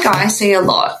something I see a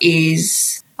lot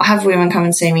is I have women come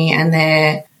and see me and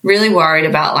they're really worried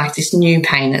about like this new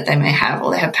pain that they may have,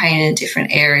 or they have pain in a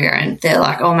different area and they're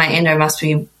like, oh, my endo must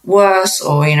be worse,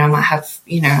 or, I might have,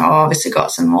 I've obviously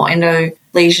got some more endo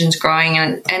lesions growing,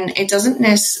 and it doesn't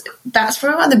that's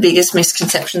probably one of the biggest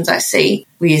misconceptions I see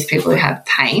with people who have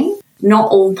pain.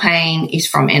 Not all pain is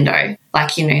from endo.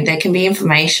 Like, there can be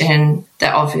inflammation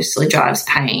that obviously drives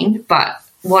pain, but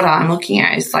what I'm looking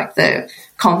at is like the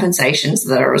compensations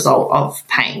that are a result of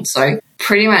pain. So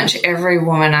pretty much every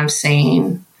woman I'm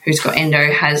seeing who's got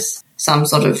endo has some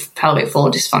sort of pelvic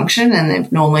floor dysfunction, and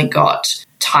they've normally got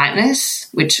tightness,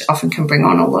 which often can bring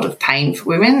on a lot of pain for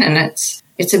women. And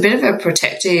it's a bit of a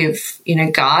protective,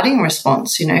 guarding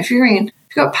response. If you've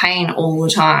got pain all the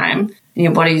time and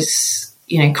your body's,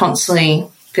 constantly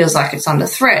feels like it's under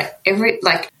threat,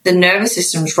 the nervous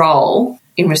system's role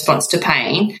in response to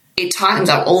pain, it tightens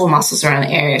up all the muscles around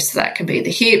the area. So that could be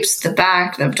the hips, the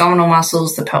back, the abdominal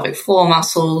muscles, the pelvic floor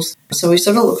muscles. So we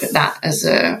sort of look at that as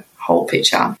a whole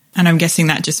picture. And I'm guessing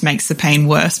that just makes the pain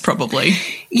worse, probably.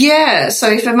 Yeah. So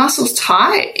if a muscle's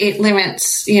tight, it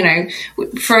limits,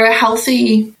 for a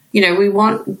healthy, we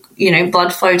want,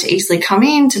 blood flow to easily come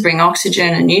in to bring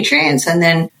oxygen and nutrients, and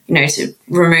then, to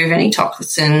remove any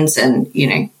toxins and,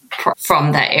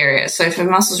 from that area. So if a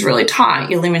muscle's really tight,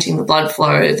 you're limiting the blood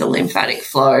flow, the lymphatic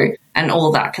flow, and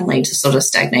all that can lead to sort of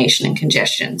stagnation and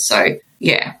congestion. So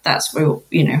yeah, that's where,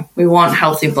 we want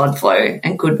healthy blood flow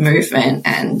and good movement,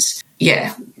 and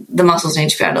yeah, the muscles need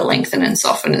to be able to lengthen and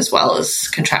soften as well as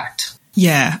contract.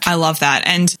 Yeah, I love that.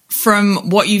 And from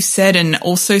what you've said and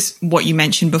also what you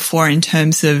mentioned before in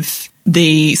terms of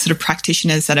the sort of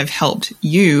practitioners that have helped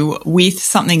you with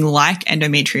something like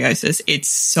endometriosis, it's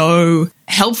so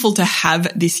helpful to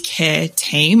have this care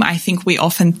team. I think we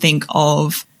often think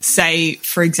of, say,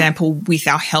 for example, with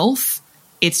our health,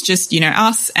 it's just,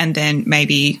 us and then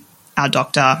maybe our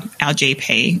doctor, our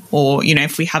GP, or,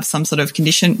 if we have some sort of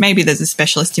condition, maybe there's a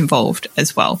specialist involved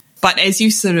as well. But as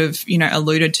you sort of,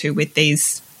 alluded to with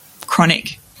these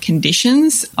chronic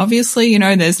conditions, obviously,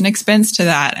 there's an expense to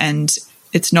that and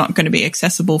it's not going to be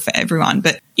accessible for everyone.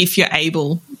 But if you're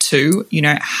able to,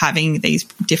 having these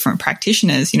different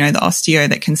practitioners, the osteo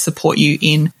that can support you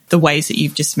in the ways that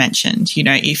you've just mentioned,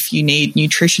 if you need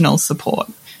nutritional support,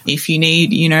 if you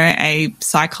need, a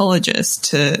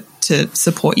psychologist to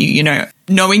support you,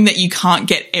 knowing that you can't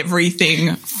get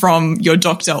everything from your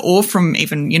doctor or from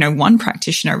even, one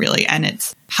practitioner really. And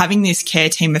it's having this care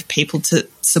team of people to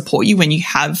support you when you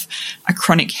have a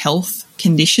chronic health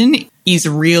condition is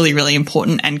really, really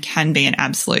important and can be an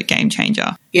absolute game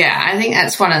changer. Yeah, I think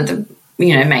that's one of the,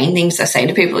 main things I say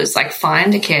to people is like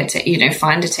find a care team,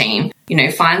 find a team,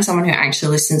 find someone who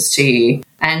actually listens to you.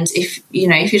 And if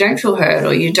you don't feel heard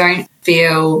or you don't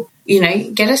feel,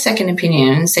 get a second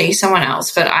opinion and see someone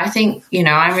else. But I think,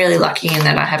 I'm really lucky in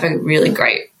that I have a really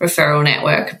great referral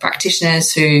network of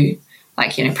practitioners who,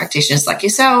 practitioners like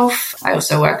yourself. I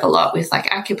also work a lot with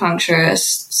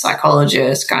acupuncturists,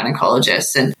 psychologists,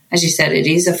 gynecologists. And as you said, it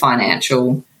is a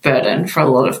financial burden for a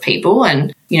lot of people.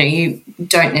 And, you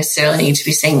don't necessarily need to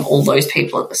be seeing all those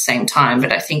people at the same time.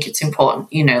 But I think it's important,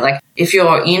 if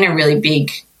you're in a really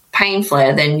big pain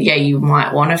flare, then yeah, you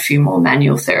might want a few more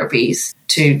manual therapies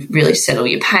to really settle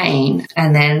your pain.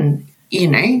 And then,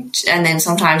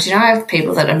 sometimes, I have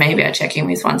people that I check in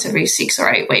with once every 6 or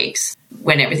 8 weeks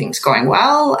when everything's going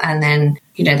well. And then,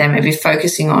 they may be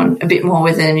focusing on a bit more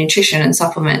with their nutrition and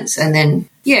supplements. And then,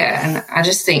 yeah, and I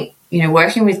just think,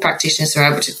 working with practitioners who are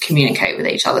able to communicate with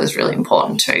each other is really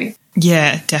important too.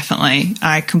 Yeah, definitely.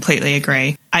 I completely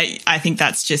agree. I think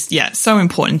that's just, so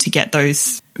important to get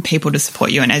those people to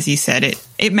support you. And as you said,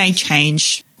 it may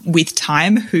change with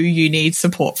time who you need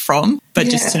support from, but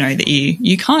just to know that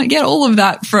you can't get all of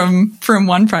that from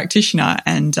one practitioner.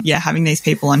 And having these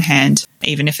people on hand,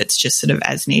 even if it's just sort of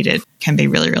as needed, can be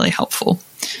really, really helpful.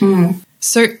 Mm.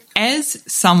 So as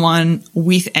someone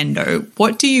with endo,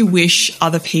 what do you wish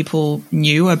other people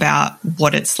knew about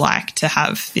what it's like to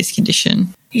have this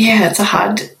condition? Yeah, it's a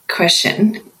hard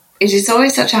question. It is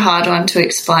always such a hard one to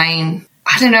explain.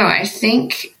 I don't know. I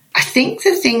think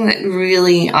the thing that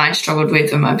really I struggled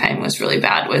with when my pain was really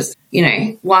bad was,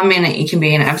 1 minute you can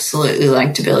be in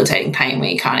absolutely debilitating pain where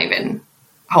you can't even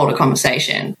hold a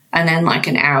conversation. And then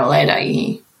an hour later,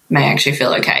 you may actually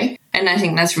feel okay. And I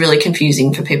think that's really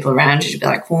confusing for people around you to be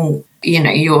like, well,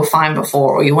 you were fine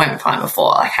before or you weren't fine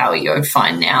before. How are you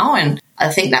fine now? And I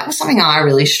think that was something I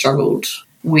really struggled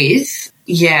with.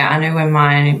 Yeah, I know when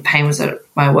my pain was at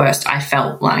my worst, I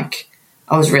felt like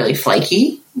I was really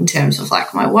flaky in terms of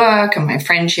my work and my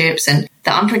friendships, and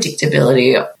the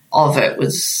unpredictability of it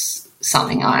was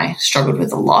something I struggled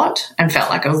with a lot and felt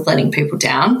like I was letting people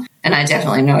down. And I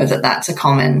definitely know that that's a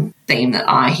common theme that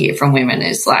I hear from women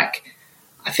is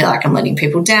I feel like I'm letting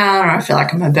people down or I feel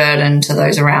like I'm a burden to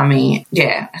those around me.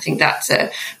 Yeah, I think that's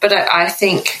it. But I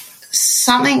think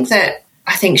something that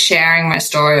I think sharing my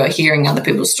story or hearing other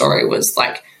people's story was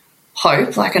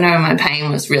hope. I know my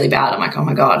pain was really bad. I'm like, oh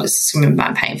my God, this is going to be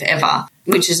my pain forever,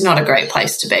 which is not a great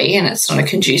place to be. And it's not a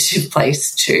conducive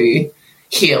place to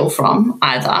heal from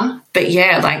either. But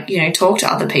yeah, talk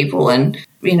to other people and,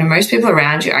 most people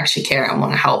around you actually care and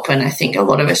want to help. And I think a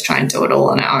lot of us try and do it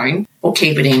all on our own or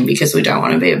keep it in because we don't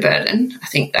want to be a burden. I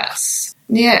think that's,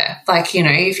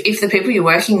 if the people you're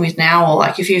working with now or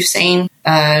if you've seen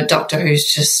a doctor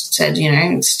who's just said,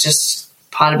 it's just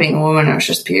part of being a woman or it's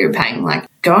just period pain,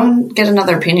 go and get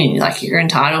another opinion. You're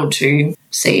entitled to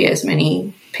see as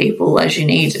many people as you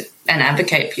need and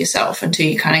advocate for yourself until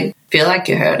you kind of feel like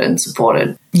you're heard and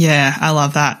supported. Yeah, I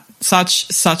love that.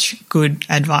 Such good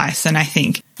advice. And I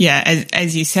think,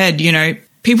 as you said,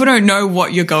 people don't know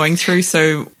what you're going through,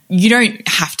 so you don't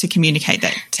have to communicate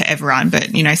that to everyone, but,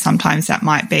 sometimes that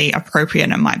might be appropriate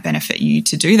and it might benefit you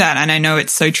to do that. And I know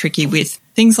it's so tricky with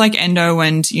things like endo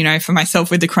and, for myself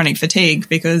with the chronic fatigue,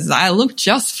 because I looked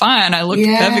just fine. I looked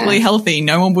perfectly healthy.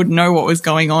 No one would know what was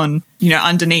going on,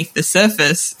 underneath the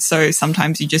surface. So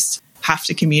sometimes you just have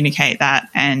to communicate that,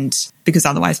 and because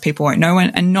otherwise people won't know,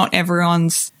 and not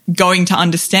everyone's going to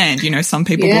understand. Some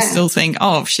people will still think,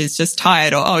 oh, she's just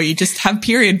tired, or, oh, you just have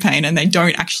period pain, and they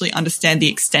don't actually understand the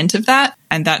extent of that.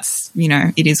 And that's,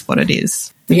 it is what it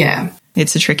is. Yeah.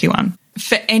 It's a tricky one.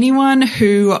 For anyone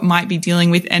who might be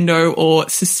dealing with endo or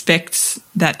suspects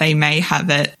that they may have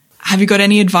it, have you got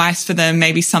any advice for them?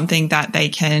 Maybe something that they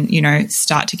can,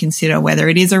 start to consider, whether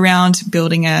it is around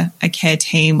building a care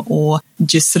team or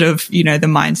just sort of, the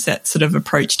mindset sort of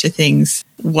approach to things.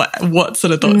 What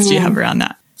sort of thoughts do you have around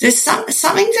that? There's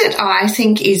something that I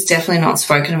think is definitely not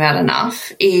spoken about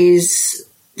enough is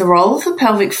the role of the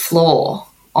pelvic floor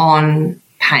on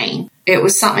pain. It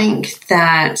was something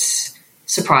that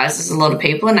surprises a lot of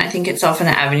people, and I think it's often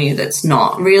an avenue that's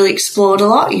not really explored a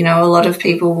lot. A lot of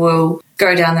people will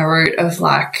go down the route of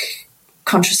like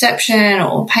contraception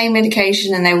or pain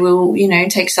medication, and they will,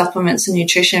 take supplements and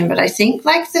nutrition. But I think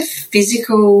like the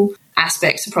physical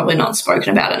aspects are probably not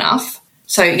spoken about enough.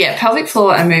 So yeah, pelvic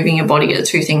floor and moving your body are the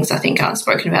two things I think aren't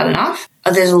spoken about enough.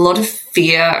 There's a lot of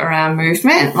fear around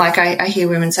movement. Like I hear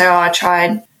women say, oh, I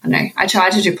tried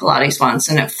to do Pilates once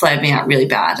and it flared me out really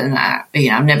bad, and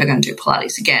I'm never going to do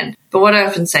Pilates again. But what I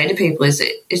often say to people is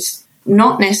it's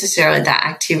not necessarily that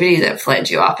activity that flared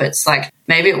you up. It's like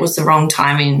maybe it was the wrong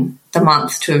time in the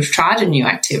month to have tried a new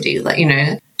activity. Like,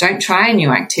 don't try a new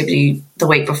activity the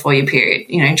week before your period.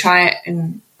 Try it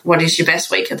in what is your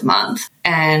best week of the month.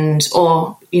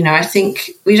 I think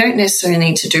we don't necessarily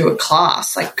need to do a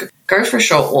class. Like, go for a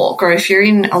short walk, or if you're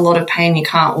in a lot of pain, you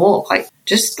can't walk, like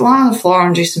just lie on the floor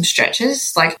and do some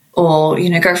stretches, or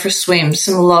go for a swim,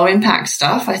 some low impact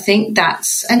stuff. I think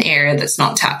that's an area that's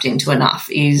not tapped into enough,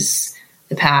 is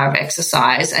the power of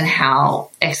exercise and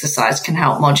how exercise can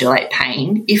help modulate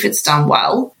pain if it's done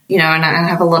well. And I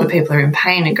have a lot of people who are in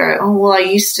pain and go, oh, well, I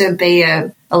used to be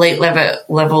a elite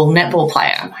level netball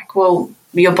player. I'm like, well,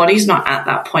 your body's not at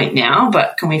that point now,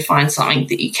 but can we find something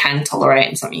that you can tolerate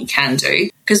and something you can do?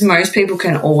 Because most people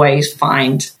can always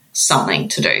find something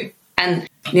to do. And,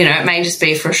 it may just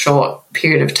be for a short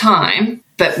period of time,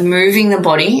 but moving the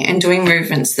body and doing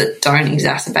movements that don't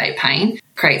exacerbate pain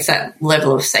creates that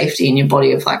level of safety in your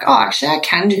body of like, oh, actually, I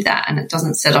can do that and it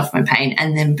doesn't set off my pain,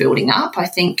 and then building up. I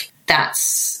think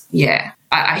that's,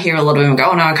 I hear a lot of women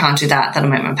go, oh, no, I can't do that. That'll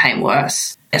make my pain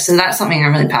worse. So that's something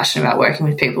I'm really passionate about, working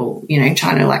with people,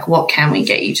 trying to like, what can we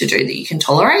get you to do that you can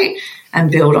tolerate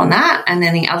and build on that? And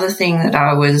then the other thing that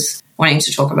I was wanting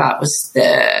to talk about was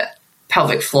the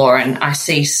pelvic floor. And I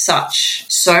see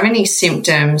so many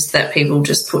symptoms that people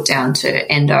just put down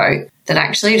to endo that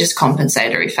actually are just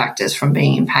compensatory factors from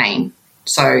being in pain.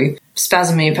 So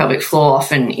spasm in your pelvic floor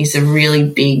often is a really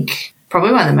big,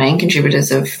 probably one of the main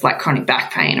contributors of like chronic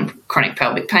back pain and chronic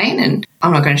pelvic pain. And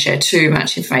I'm not going to share too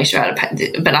much information about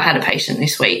it, but I had a patient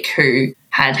this week who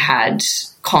had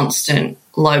constant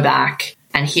low back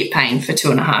and hip pain for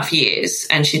 2.5 years,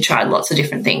 and she tried lots of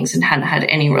different things and hadn't had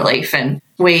any relief. And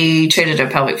we treated her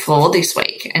pelvic floor this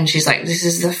week, and she's like, this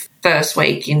is the first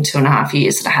week in 2.5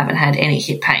 years that I haven't had any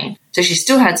hip pain. So she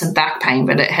still had some back pain,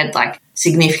 but it had like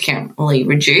significantly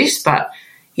reduced. But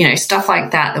stuff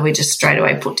like that we just straight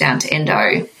away put down to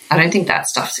endo, I don't think that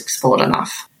stuff's explored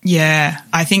enough. Yeah,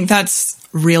 I think that's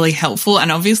really helpful.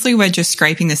 And obviously we're just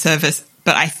scraping the surface,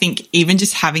 but I think even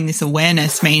just having this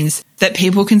awareness means that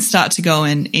people can start to go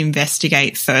and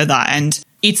investigate further. And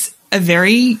it's a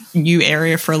very new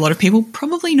area for a lot of people,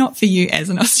 probably not for you as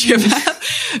an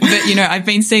osteopath, but, I've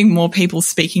been seeing more people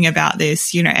speaking about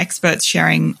this, experts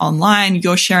sharing online.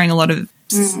 You're sharing a lot of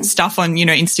stuff on,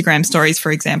 Instagram stories,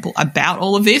 for example, about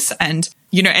all of this. And,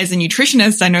 as a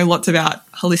nutritionist, I know lots about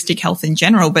holistic health in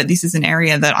general, but this is an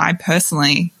area that I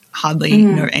personally hardly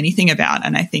know anything about.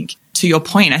 And I think, to your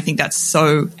point, I think that's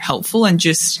so helpful, and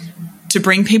just to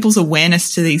bring people's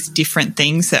awareness to these different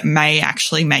things that may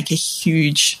actually make a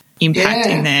huge impact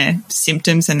in their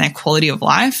symptoms and their quality of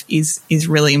life is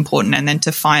really important. And then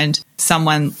to find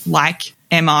someone like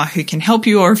Emma who can help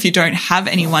you, or if you don't have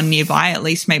anyone nearby, at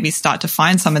least maybe start to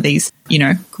find some of these,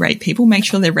 great people, make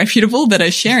sure they're reputable, that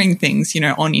are sharing things,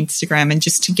 on Instagram, and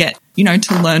just to get,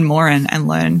 to learn more and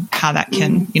learn how that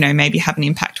can, maybe have an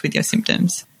impact with your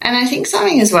symptoms. And I think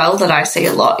something as well that I see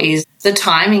a lot is the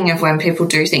timing of when people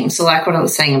do things. So like what I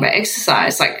was saying about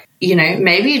exercise, like,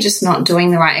 maybe you're just not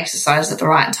doing the right exercise at the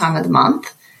right time of the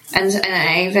month. And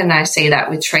I see that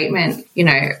with treatment,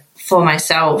 for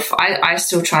myself, I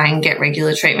still try and get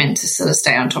regular treatment to sort of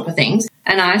stay on top of things.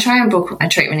 And I try and book my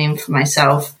treatment in for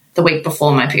myself the week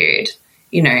before my period,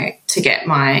 to get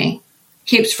my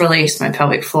hips released, my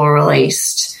pelvic floor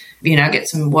released, get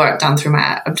some work done through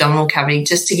my abdominal cavity,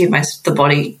 just to give the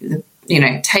body,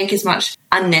 take as much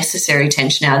unnecessary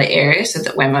tension out of the area so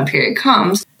that when my period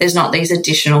comes, there's not these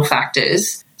additional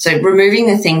factors So removing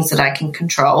the things that I can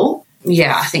control.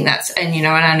 Yeah, I think that's, and and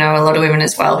I know a lot of women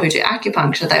as well who do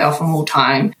acupuncture, they often will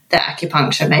time their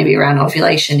acupuncture maybe around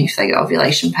ovulation if they get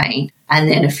ovulation pain, and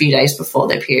then a few days before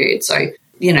their period. So,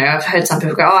 I've heard some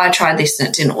people go, oh, I tried this and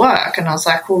it didn't work. And I was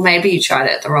like, well, maybe you tried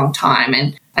it at the wrong time.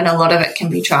 And a lot of it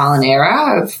can be trial and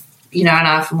error of, and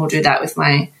I often will do that with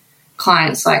my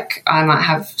clients. Like I might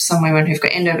have some women who've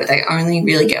got endo, but they only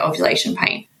really get ovulation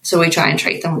pain. So we try and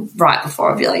treat them right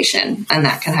before ovulation, and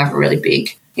that can have a really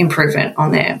big improvement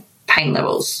on their pain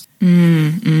levels.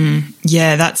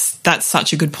 Yeah, that's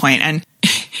such a good point. And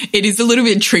it is a little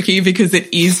bit tricky because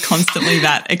it is constantly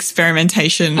that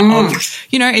experimentation of,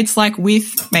 it's like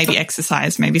with maybe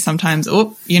exercise, maybe sometimes,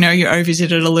 you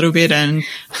overdid it a little bit and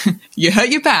you hurt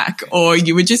your back, or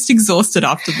you were just exhausted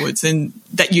afterwards, and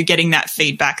that you're getting that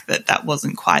feedback that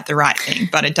wasn't quite the right thing.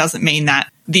 But it doesn't mean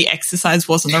that the exercise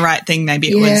wasn't the right thing. Maybe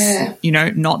it was,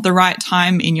 not the right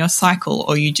time in your cycle,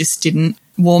 or you just didn't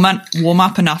warm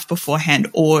up enough beforehand,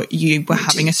 or you were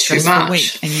having a stressful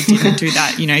week and you didn't do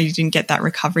that, you didn't get that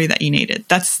recovery that you needed.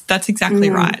 That's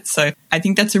exactly right. So I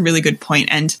think that's a really good point.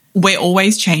 And we're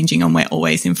always changing and we're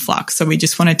always in flux. So we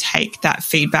just want to take that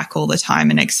feedback all the time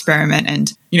and experiment,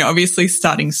 and, obviously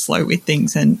starting slow with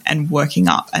things and working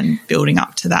up and building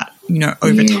up to that,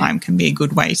 over time can be a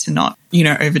good way to not,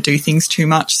 overdo things too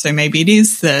much. So maybe it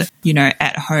is the,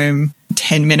 at home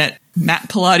 10-minute mat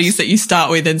Pilates that you start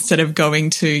with, instead of going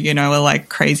to, a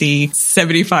crazy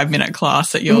 75-minute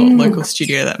class at your local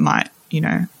studio that might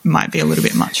be a little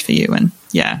bit much for you. And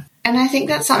And I think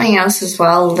that's something else as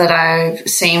well that I've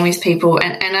seen with people,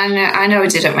 and I know I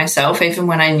did it myself. Even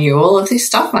when I knew all of this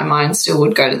stuff, my mind still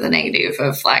would go to the negative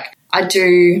of I'd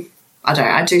do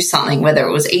something, whether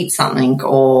it was eat something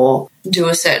or do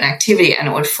a certain activity, and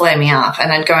it would flare me up,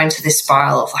 and I'd go into this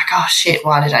spiral of oh shit,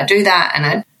 why did I do that? And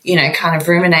I'd, kind of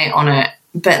ruminate on it,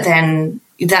 but then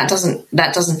that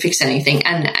doesn't fix anything.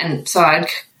 And so I'd,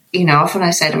 often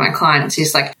I say to my clients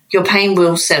is your pain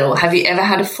will settle. Have you ever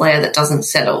had a flare that doesn't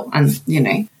settle? And,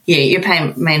 your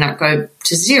pain may not go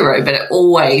to zero, but it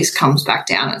always comes back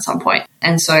down at some point.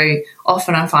 And so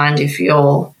often I find if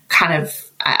you're kind of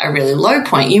at a really low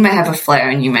point, you may have a flare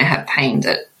and you may have pain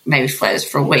that maybe flares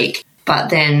for a week. But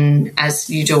then as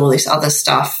you do all this other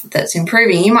stuff that's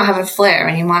improving, you might have a flare,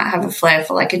 and you might have a flare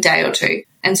for a day or two.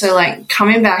 And so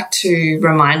coming back to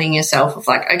reminding yourself of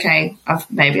okay,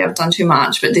 I've done too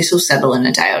much, but this will settle in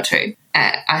a day or two.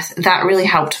 That really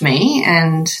helped me.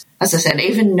 And as I said,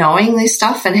 even knowing this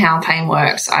stuff and how pain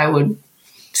works, I would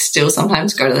still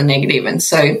sometimes go to the negative. And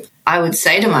so I would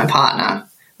say to my partner,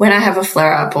 when I have a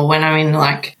flare up, or when I'm in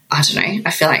I don't know,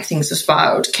 I feel like things have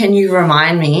spiraled, can you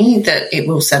remind me that it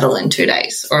will settle in 2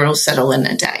 days, or it'll settle in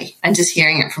a day? And just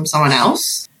hearing it from someone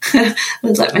else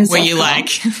would let myself Were you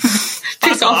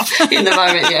piss off in the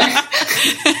moment, yeah.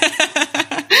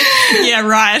 Yeah,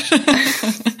 right.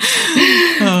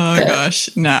 Oh, gosh.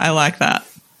 No, I like that.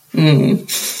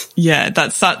 Yeah,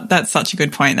 that's such a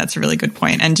good point. That's a really good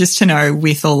point. And just to know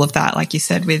with all of that, like you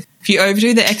said, if you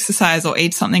overdo the exercise or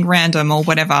eat something random or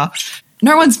whatever,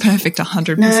 no one's perfect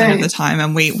 100% of the time,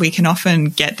 and we can often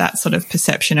get that sort of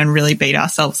perception and really beat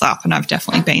ourselves up, and I've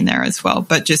definitely been there as well.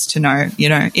 But just to know,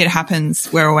 it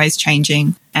happens. We're always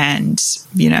changing, and,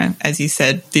 as you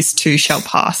said, this too shall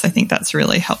pass. I think that's a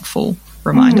really helpful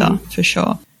reminder for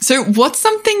sure. So what's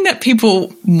something that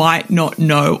people might not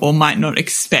know or might not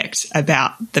expect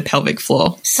about the pelvic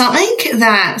floor? Something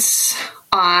that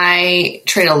I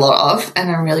treat a lot of and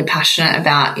I'm really passionate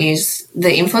about is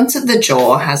the influence that the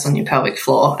jaw has on your pelvic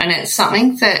floor. And it's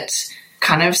something that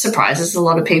kind of surprises a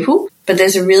lot of people, but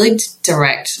there's a really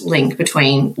direct link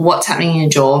between what's happening in your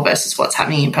jaw versus what's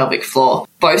happening in your pelvic floor.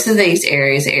 Both of these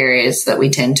areas are areas that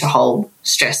we tend to hold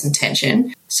stress and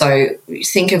tension. So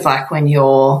think of when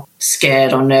you're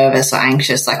scared or nervous or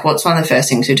anxious, what's one of the first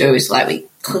things we do is we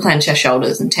clench our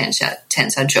shoulders and tense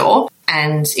our jaw.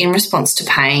 And in response to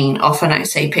pain, often I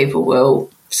see people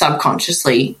will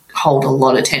subconsciously hold a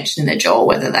lot of tension in their jaw,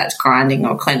 whether that's grinding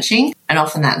or clenching. And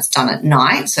often that's done at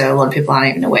night. So a lot of people aren't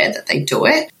even aware that they do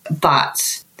it.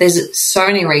 But there's so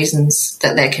many reasons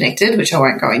that they're connected, which I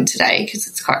won't go in today because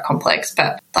it's quite complex.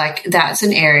 But that's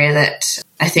an area that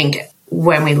I think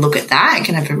when we look at that, it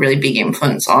can have a really big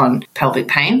influence on pelvic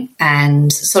pain,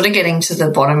 and sort of getting to the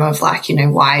bottom of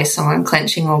why is someone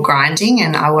clenching or grinding.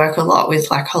 And I work a lot with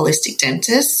holistic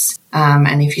dentists.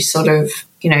 And if you sort of,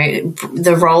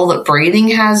 the role that breathing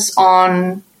has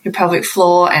on your pelvic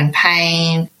floor and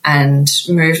pain and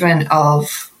movement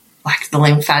of the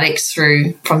lymphatics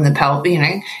through from the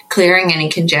pelvic, clearing any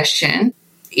congestion.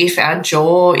 If our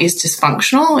jaw is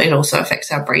dysfunctional, it also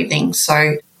affects our breathing.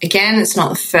 So again, it's not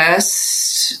the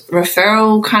first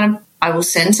referral kind of I will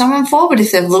send someone for. But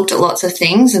if they've looked at lots of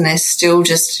things and they're still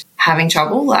just having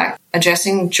trouble, like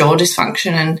addressing jaw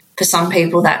dysfunction, and for some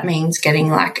people that means getting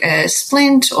like a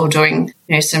splint or doing,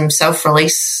 some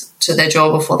self-release to their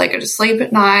jaw before they go to sleep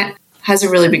at night, has a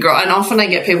really big role. And often I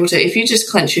get people to, if you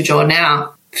just clench your jaw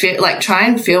now, try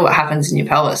and feel what happens in your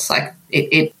pelvis. Like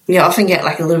you often get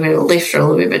like a little bit of a lift or a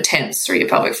little bit of a tense through your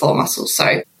pelvic floor muscles.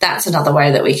 So that's another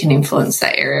way that we can influence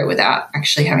that area without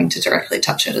actually having to directly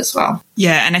touch it as well.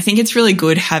 Yeah, and I think it's really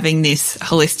good having this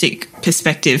holistic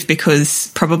perspective,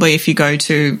 because probably if you go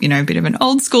to, a bit of an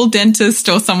old school dentist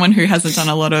or someone who hasn't done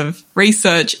a lot of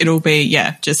research, it'll be,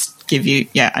 just give you,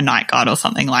 a night guard or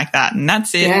something like that. And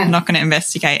that's it. Yeah. I'm not going to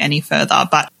investigate any further.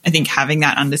 But I think having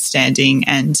that understanding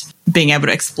and being able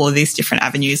to explore these different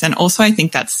avenues. And also I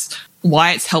think that's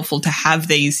why it's helpful to have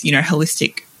these,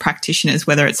 holistic practitioners,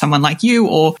 whether it's someone like you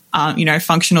or,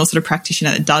 functional sort of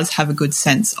practitioner that does have a good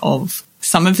sense of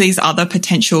some of these other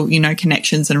potential,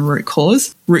 connections and root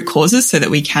causes, so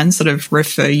that we can sort of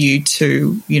refer you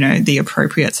to, the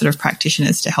appropriate sort of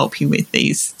practitioners to help you with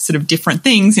these sort of different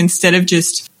things, instead of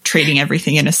just treating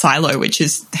everything in a silo, which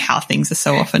is how things are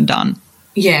so often done.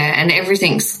 Yeah, and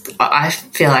I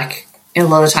feel like a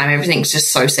lot of the time everything's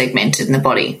just so segmented in the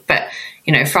body. But,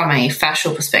 from a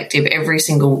fascial perspective, every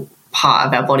single part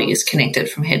of our body is connected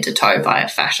from head to toe by a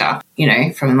fascia,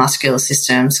 from a muscular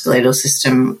system, skeletal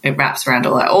system. It wraps around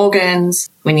all our organs.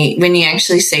 When you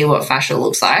actually see what fascia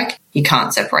looks like, you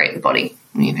can't separate the body.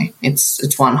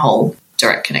 It's one whole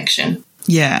direct connection.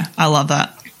 Yeah, I love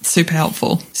that. Super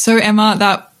helpful. So Emma,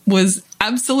 that was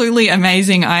absolutely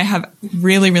amazing. I have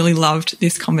really, really loved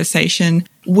this conversation.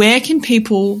 Where can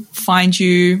people find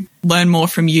you, learn more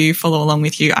from you, follow along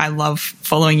with you? I love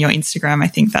following your Instagram. I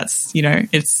think that's,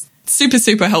 it's super,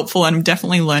 super helpful, and I'm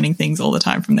definitely learning things all the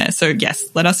time from there. So yes,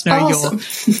 let us know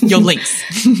your links.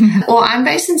 Well, I'm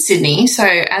based in Sydney. So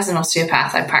as an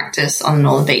osteopath, I practice on the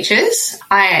Northern Beaches.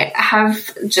 I have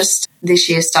just this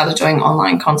year started doing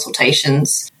online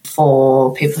consultations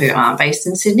for people who aren't based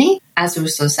in Sydney. As we were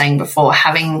sort of saying before,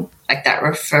 having like that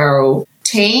referral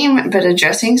team, but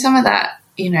addressing some of that,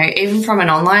 even from an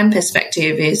online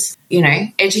perspective, is,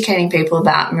 educating people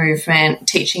about movement,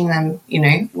 teaching them,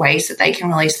 ways that they can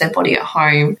release their body at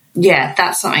home. Yeah,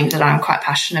 that's something that I'm quite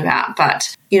passionate about.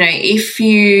 But, if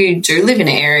you do live in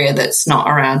an area that's not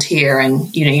around here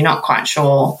and, you're not quite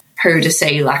sure who to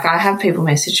see, like I have people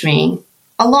message me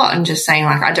a lot and just saying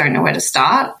like, I don't know where to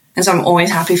start. And so I'm always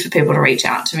happy for people to reach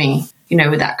out to me,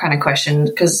 with that kind of question,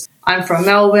 because I'm from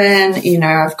Melbourne,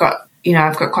 I've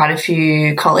got quite a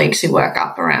few colleagues who work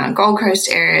up around Gold Coast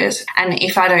areas. And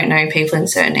if I don't know people in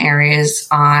certain areas,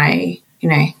 I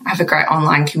have a great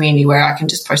online community where I can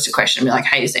just post a question and be like,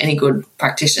 hey, is there any good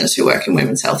practitioners who work in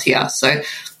women's health here? So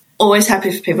always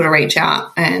happy for people to reach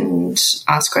out and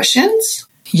ask questions.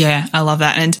 Yeah, I love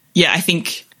that. And yeah, I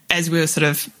think as we were sort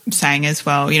of saying as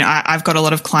well, I've got a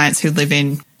lot of clients who live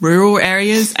in rural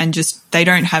areas and just they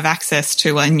don't have access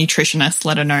to a nutritionist,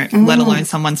 let alone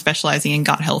someone specializing in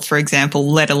gut health, for example,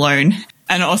 let alone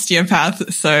an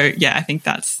osteopath. So yeah, I think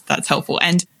that's helpful.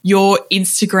 And your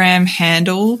Instagram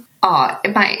handle?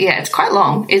 It's quite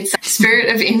long. It's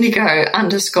Spirit of Indigo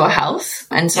 _health.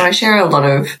 And so I share a lot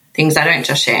of things. I don't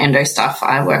just share endo stuff.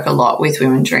 I work a lot with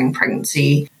women during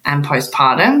pregnancy and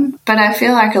postpartum. But I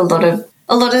feel like a lot of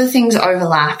the things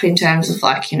overlap in terms of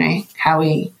like, how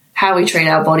we treat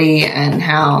our body, and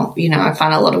how, I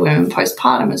find a lot of women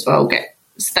postpartum as well get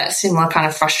that similar kind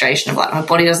of frustration of like, my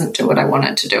body doesn't do what I want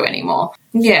it to do anymore.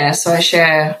 Yeah, so I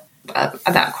share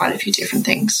about quite a few different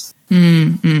things.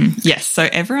 Yes, so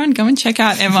everyone go and check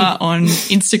out Emma on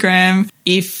Instagram.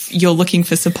 If you're looking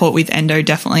for support with endo,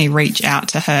 definitely reach out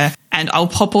to her. And I'll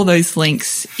pop all those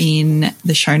links in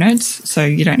the show notes so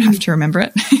you don't have to remember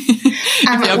it.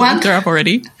 They're up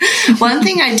already. One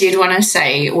thing I did want to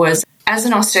say was, as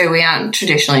an osteo, we aren't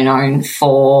traditionally known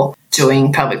for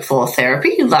doing pelvic floor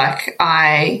therapy. Like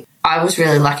I was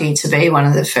really lucky to be one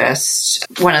of the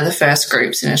first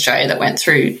groups in Australia that went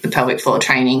through the pelvic floor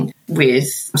training with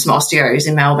some osteos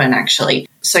in Melbourne, actually.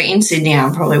 So in Sydney,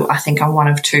 I think I'm one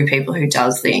of two people who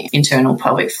does the internal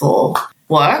pelvic floor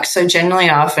work. So generally,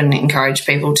 I often encourage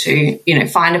people to,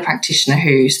 find a practitioner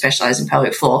who specialises in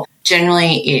pelvic floor.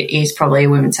 Generally, it is probably a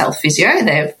women's health physio.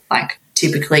 They're like,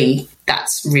 typically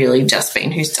that's really just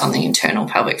been who's done the internal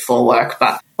pelvic floor work.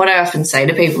 But what I often say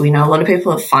to people, a lot of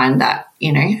people find that,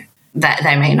 that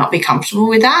they may not be comfortable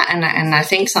with that. And I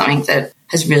think something that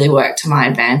has really worked to my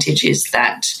advantage is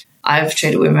that I've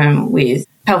treated women with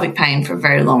pelvic pain for a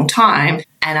very long time,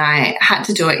 and I had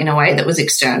to do it in a way that was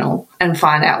external and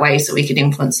find out ways that we could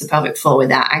influence the pelvic floor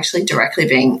without actually directly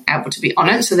being able to be on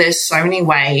it. So there's so many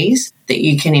ways that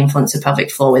you can influence the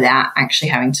pelvic floor without actually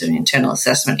having to do an internal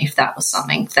assessment if that was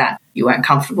something that you weren't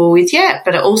comfortable with yet.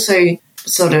 But it also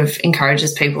sort of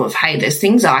encourages people of, hey, there's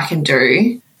things I can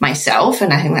do myself,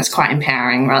 and I think that's quite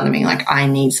empowering rather than being like, I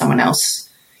need someone else.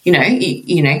 You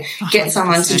know, get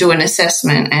someone to do an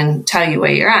assessment and tell you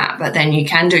where you're at, but then you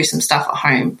can do some stuff at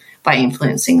home by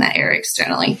influencing that area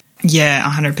externally. Yeah,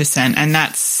 100%. And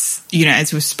that's, you know,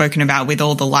 as we've spoken about with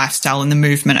all the lifestyle and the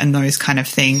movement and those kind of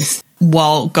things,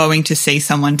 while going to see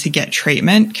someone to get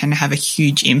treatment can have a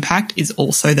huge impact, is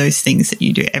also those things that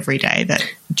you do every day that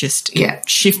just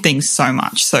shift things so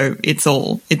much. So it's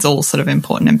all sort of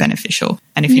important and beneficial.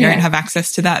 And if you don't have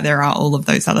access to that, there are all of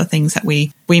those other things that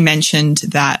we mentioned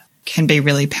that can be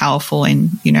really powerful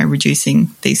in, you know, reducing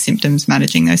these symptoms,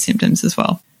 managing those symptoms as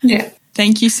well. Yeah.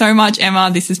 Thank you so much, Emma.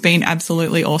 This has been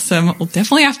absolutely awesome. We'll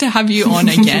definitely have to have you on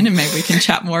again and maybe we can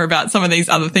chat more about some of these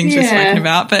other things we've spoken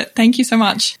about. But thank you so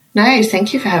much. No,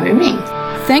 thank you for having me.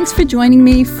 Thanks for joining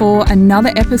me for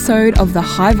another episode of the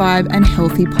High Vibe and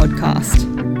Healthy podcast.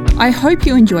 I hope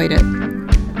you enjoyed it.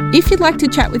 If you'd like to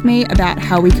chat with me about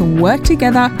how we can work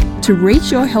together to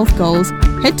reach your health goals,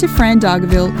 head to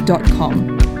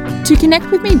frandargaville.com. To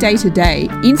connect with me day to day,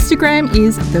 Instagram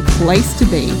is the place to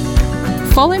be.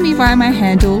 Follow me via my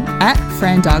handle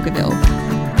 @frandargaville.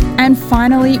 And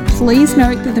finally, please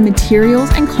note that the materials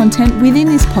and content within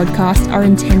this podcast are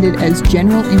intended as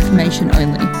general information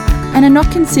only and are not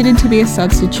considered to be a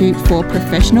substitute for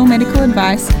professional medical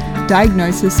advice,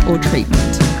 diagnosis, or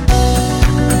treatment.